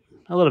little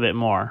bit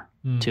more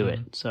to it.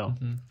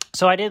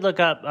 So I did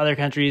look up other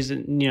countries,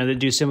 that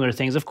do similar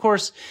things. Of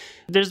course,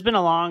 there's been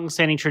a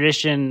long-standing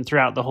tradition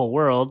throughout the whole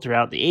world,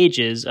 throughout the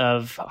ages,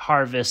 of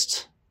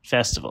harvest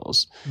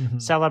festivals,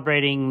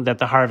 celebrating that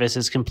the harvest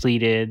is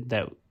completed,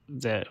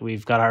 that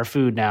we've got our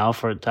food now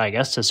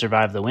to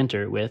survive the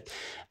winter with.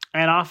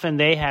 And often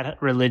they had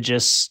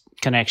religious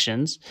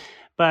connections.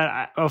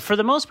 But for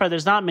the most part,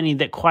 there's not many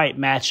that quite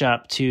match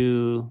up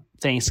to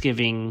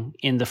Thanksgiving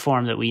in the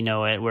form that we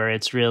know it, where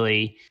it's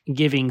really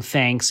giving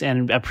thanks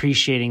and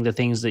appreciating the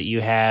things that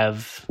you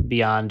have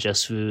beyond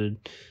just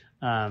food,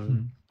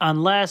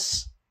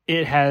 unless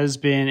it has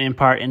been in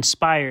part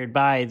inspired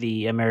by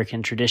the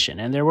American tradition.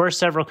 And there were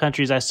several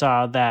countries I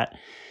saw that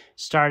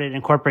started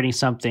incorporating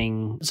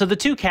something. So the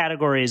two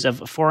categories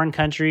of foreign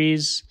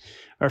countries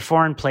or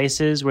foreign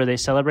places where they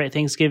celebrate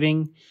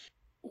Thanksgiving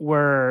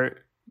were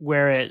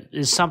where it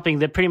is something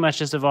that pretty much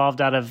just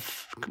evolved out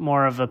of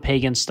more of a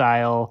pagan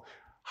style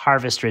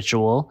harvest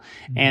ritual.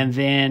 And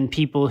then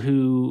people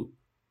who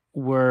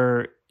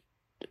were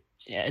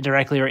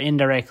directly or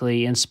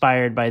indirectly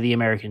inspired by the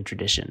American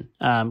tradition.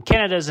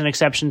 Canada is an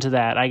exception to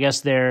that. I guess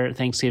their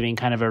Thanksgiving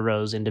kind of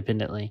arose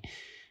independently.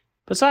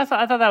 But so I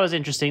thought that was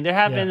interesting. There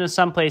have been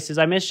some places,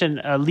 I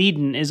mentioned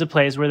Leiden is a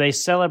place where they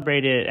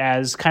celebrate it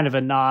as kind of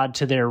a nod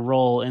to their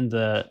role in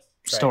the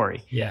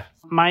story. Yeah.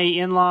 My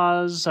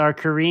in-laws are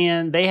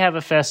Korean. They have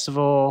a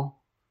festival,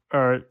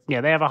 they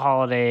have a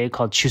holiday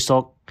called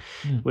Chuseok,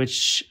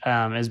 which,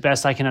 as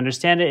best I can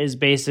understand it, is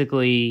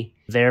basically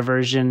their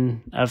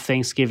version of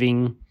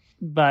Thanksgiving.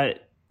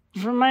 But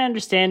from my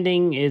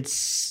understanding,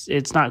 it's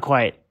not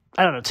quite.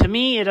 I don't know. To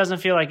me, it doesn't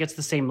feel like it's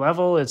the same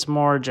level. It's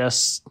more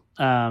just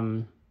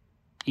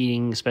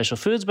eating special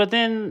foods. But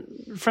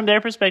then, from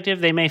their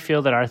perspective, they may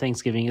feel that our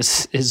Thanksgiving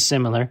is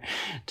similar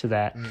to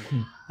that.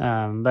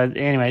 But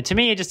anyway, to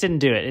me, it just didn't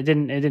do it. It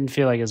didn't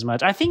feel like as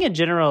much. I think in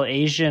general,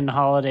 Asian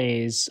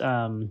holidays,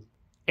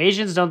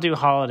 Asians don't do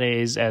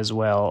holidays as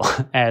well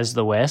as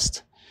the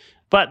West.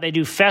 But they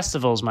do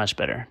festivals much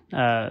better.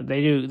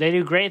 They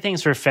do great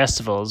things for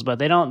festivals, but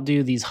they don't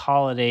do these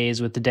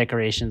holidays with the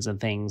decorations and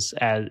things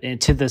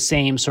to the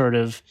same sort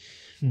of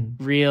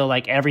real,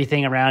 like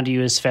everything around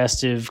you is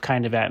festive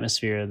kind of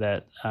atmosphere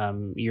that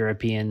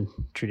European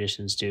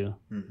traditions do,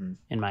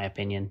 in my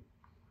opinion.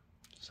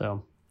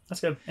 So that's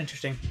good.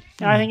 Interesting.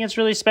 I think it's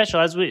really special,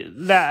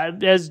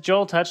 as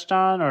Joel touched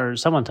on, or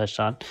someone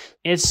touched on.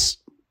 It's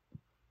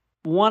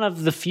one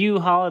of the few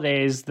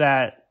holidays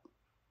that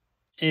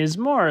is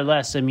more or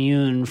less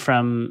immune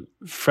from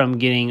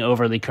getting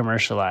overly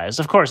commercialized.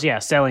 Of course, yeah,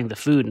 selling the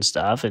food and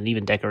stuff and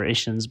even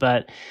decorations,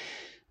 but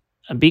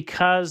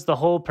because the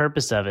whole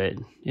purpose of it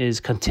is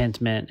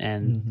contentment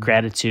and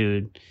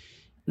gratitude,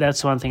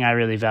 that's one thing I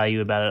really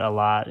value about it a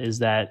lot, is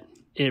that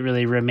it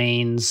really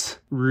remains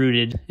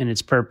rooted in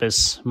its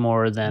purpose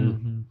more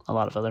than a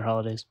lot of other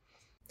holidays.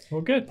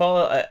 Well, good.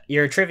 Paul,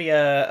 your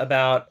trivia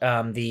about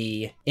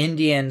the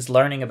Indians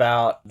learning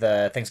about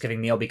the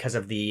Thanksgiving meal because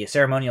of the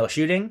ceremonial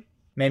shooting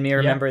made me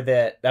remember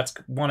that that's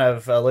one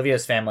of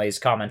Olivia's family's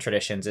common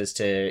traditions, is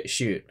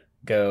to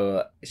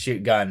go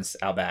shoot guns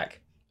out back.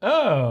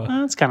 Oh,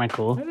 that's kind of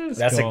cool.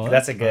 That's cool.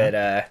 a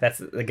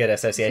good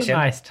association. It's a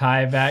nice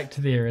tie back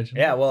to the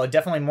original. Yeah, well,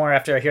 definitely more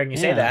after hearing you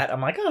say that. I'm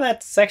like, oh,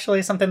 that's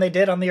actually something they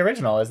did on the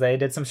original, is they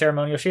did some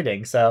ceremonial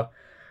shooting. So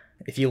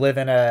if you live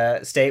in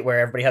a state where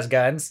everybody has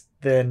guns,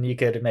 then you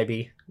could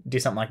maybe do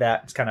something like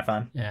that. It's kind of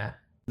fun. Yeah.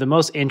 The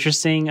most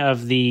interesting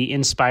of the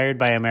Inspired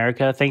by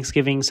America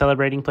Thanksgiving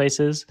celebrating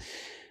places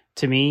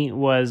to me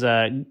was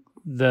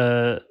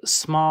the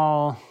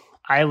small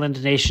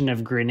island nation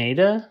of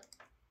Grenada.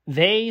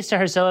 They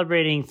started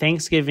celebrating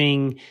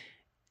Thanksgiving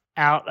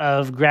out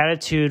of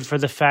gratitude for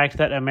the fact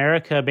that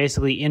America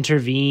basically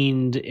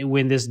intervened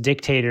when this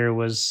dictator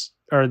was,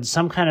 or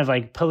some kind of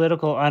like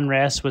political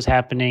unrest was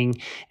happening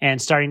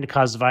and starting to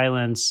cause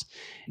violence.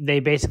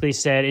 They basically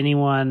said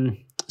anyone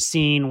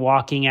seen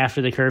walking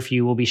after the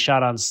curfew will be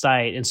shot on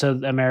sight. And so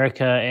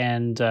America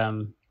and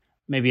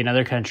maybe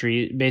another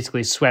country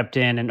basically swept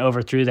in and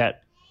overthrew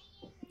that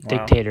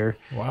dictator.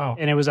 Wow.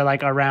 And it was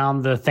like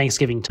around the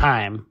Thanksgiving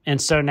time.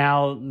 And so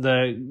now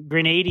the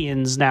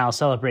Grenadians now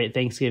celebrate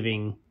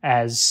Thanksgiving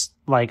as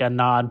like a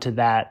nod to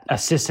that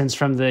assistance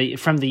from the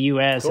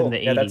US in the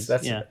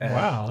 80s.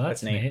 Wow,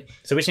 that's neat.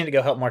 So we just need to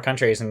go help more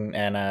countries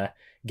and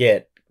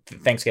get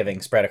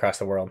Thanksgiving spread across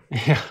the world.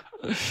 Yeah.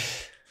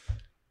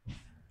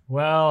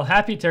 Well,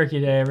 happy Turkey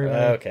Day,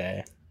 everybody.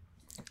 Okay.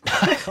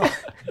 I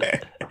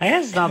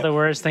guess it's not the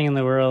worst thing in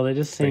the world. It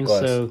just seems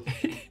so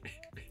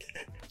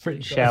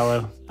Pretty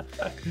shallow.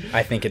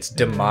 I think it's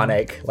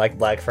demonic, like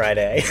Black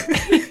Friday.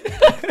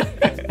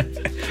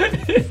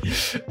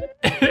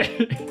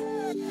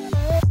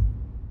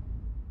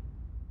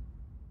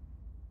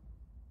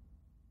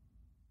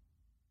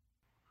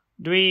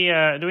 Do we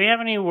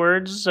have any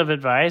words of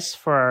advice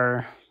for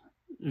our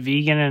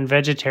vegan and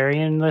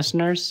vegetarian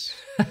listeners?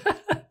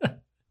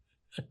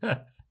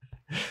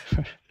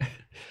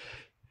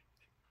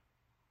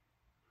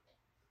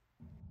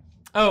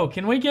 Oh,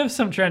 can we give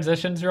some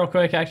transitions real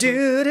quick,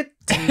 actually?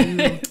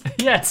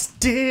 Yes.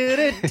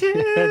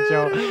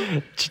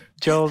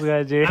 Joel's got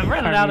to do. I'm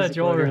running out of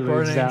Joel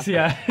recordings.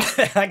 Yeah.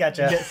 I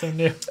gotcha. Get some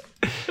new.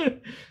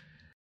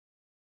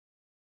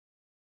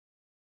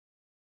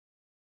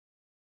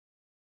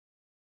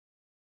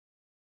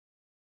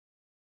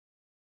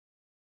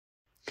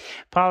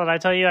 Paul, did I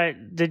tell you?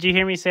 Did you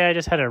hear me say I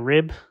just had a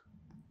rib?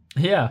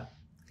 Yeah.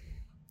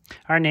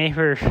 Our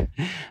neighbor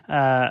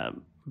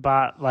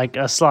bought like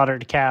a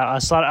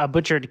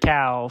butchered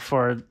cow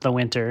for the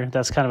winter.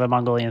 That's kind of a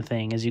Mongolian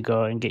thing, as you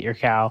go and get your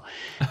cow.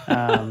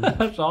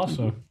 That's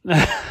awesome.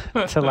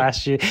 To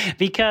last you,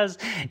 because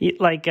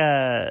like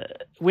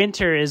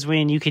winter is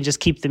when you can just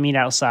keep the meat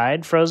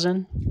outside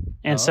frozen.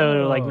 And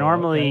so like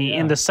normally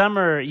in the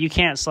summer you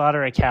can't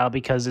slaughter a cow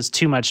because it's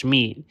too much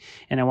meat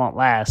and it won't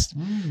last.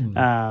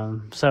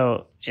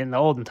 So in the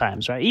olden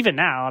times, right? Even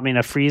now, I mean,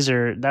 a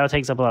freezer, that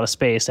takes up a lot of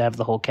space to have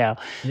the whole cow.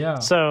 Yeah.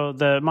 So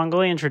the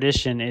Mongolian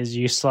tradition is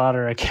you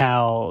slaughter a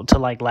cow to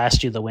like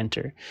last you the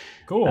winter.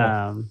 Cool.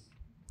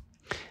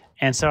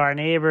 And so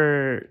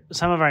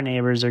some of our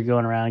neighbors are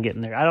going around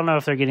getting I don't know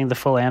if they're getting the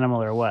full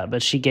animal or what,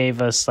 but she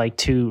gave us like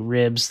 2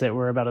 ribs that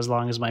were about as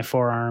long as my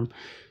forearm.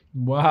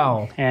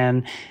 Wow.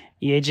 And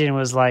Yejin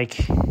was like,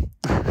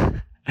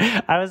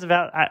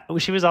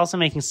 she was also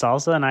making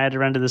salsa, and I had to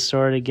run to the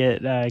store to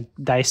get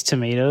diced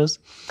tomatoes.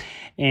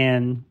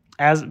 And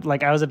as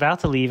like I was about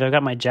to leave, I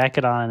got my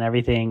jacket on and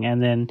everything,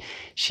 and then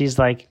she's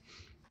like,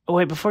 "Oh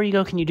wait, before you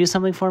go, can you do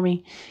something for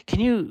me? Do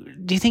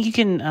you think you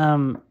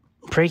can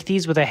break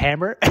these with a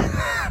hammer?" And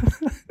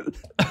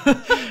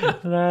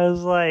I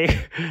was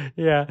like,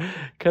 "Yeah,"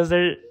 because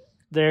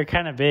they're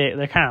kind of big,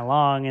 they're kind of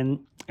long,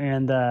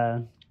 and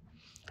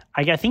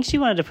I think she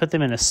wanted to put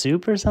them in a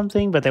soup or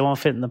something, but they won't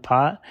fit in the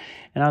pot.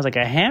 And I was like,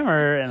 a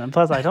hammer? And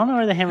plus, I don't know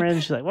where the hammer is.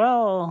 And she's like,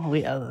 well,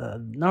 we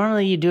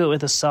normally you do it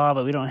with a saw,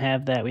 but we don't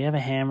have that. We have a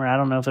hammer. I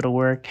don't know if it'll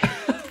work.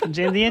 And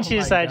in the end, she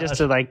decided just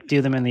to like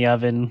do them in the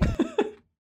oven.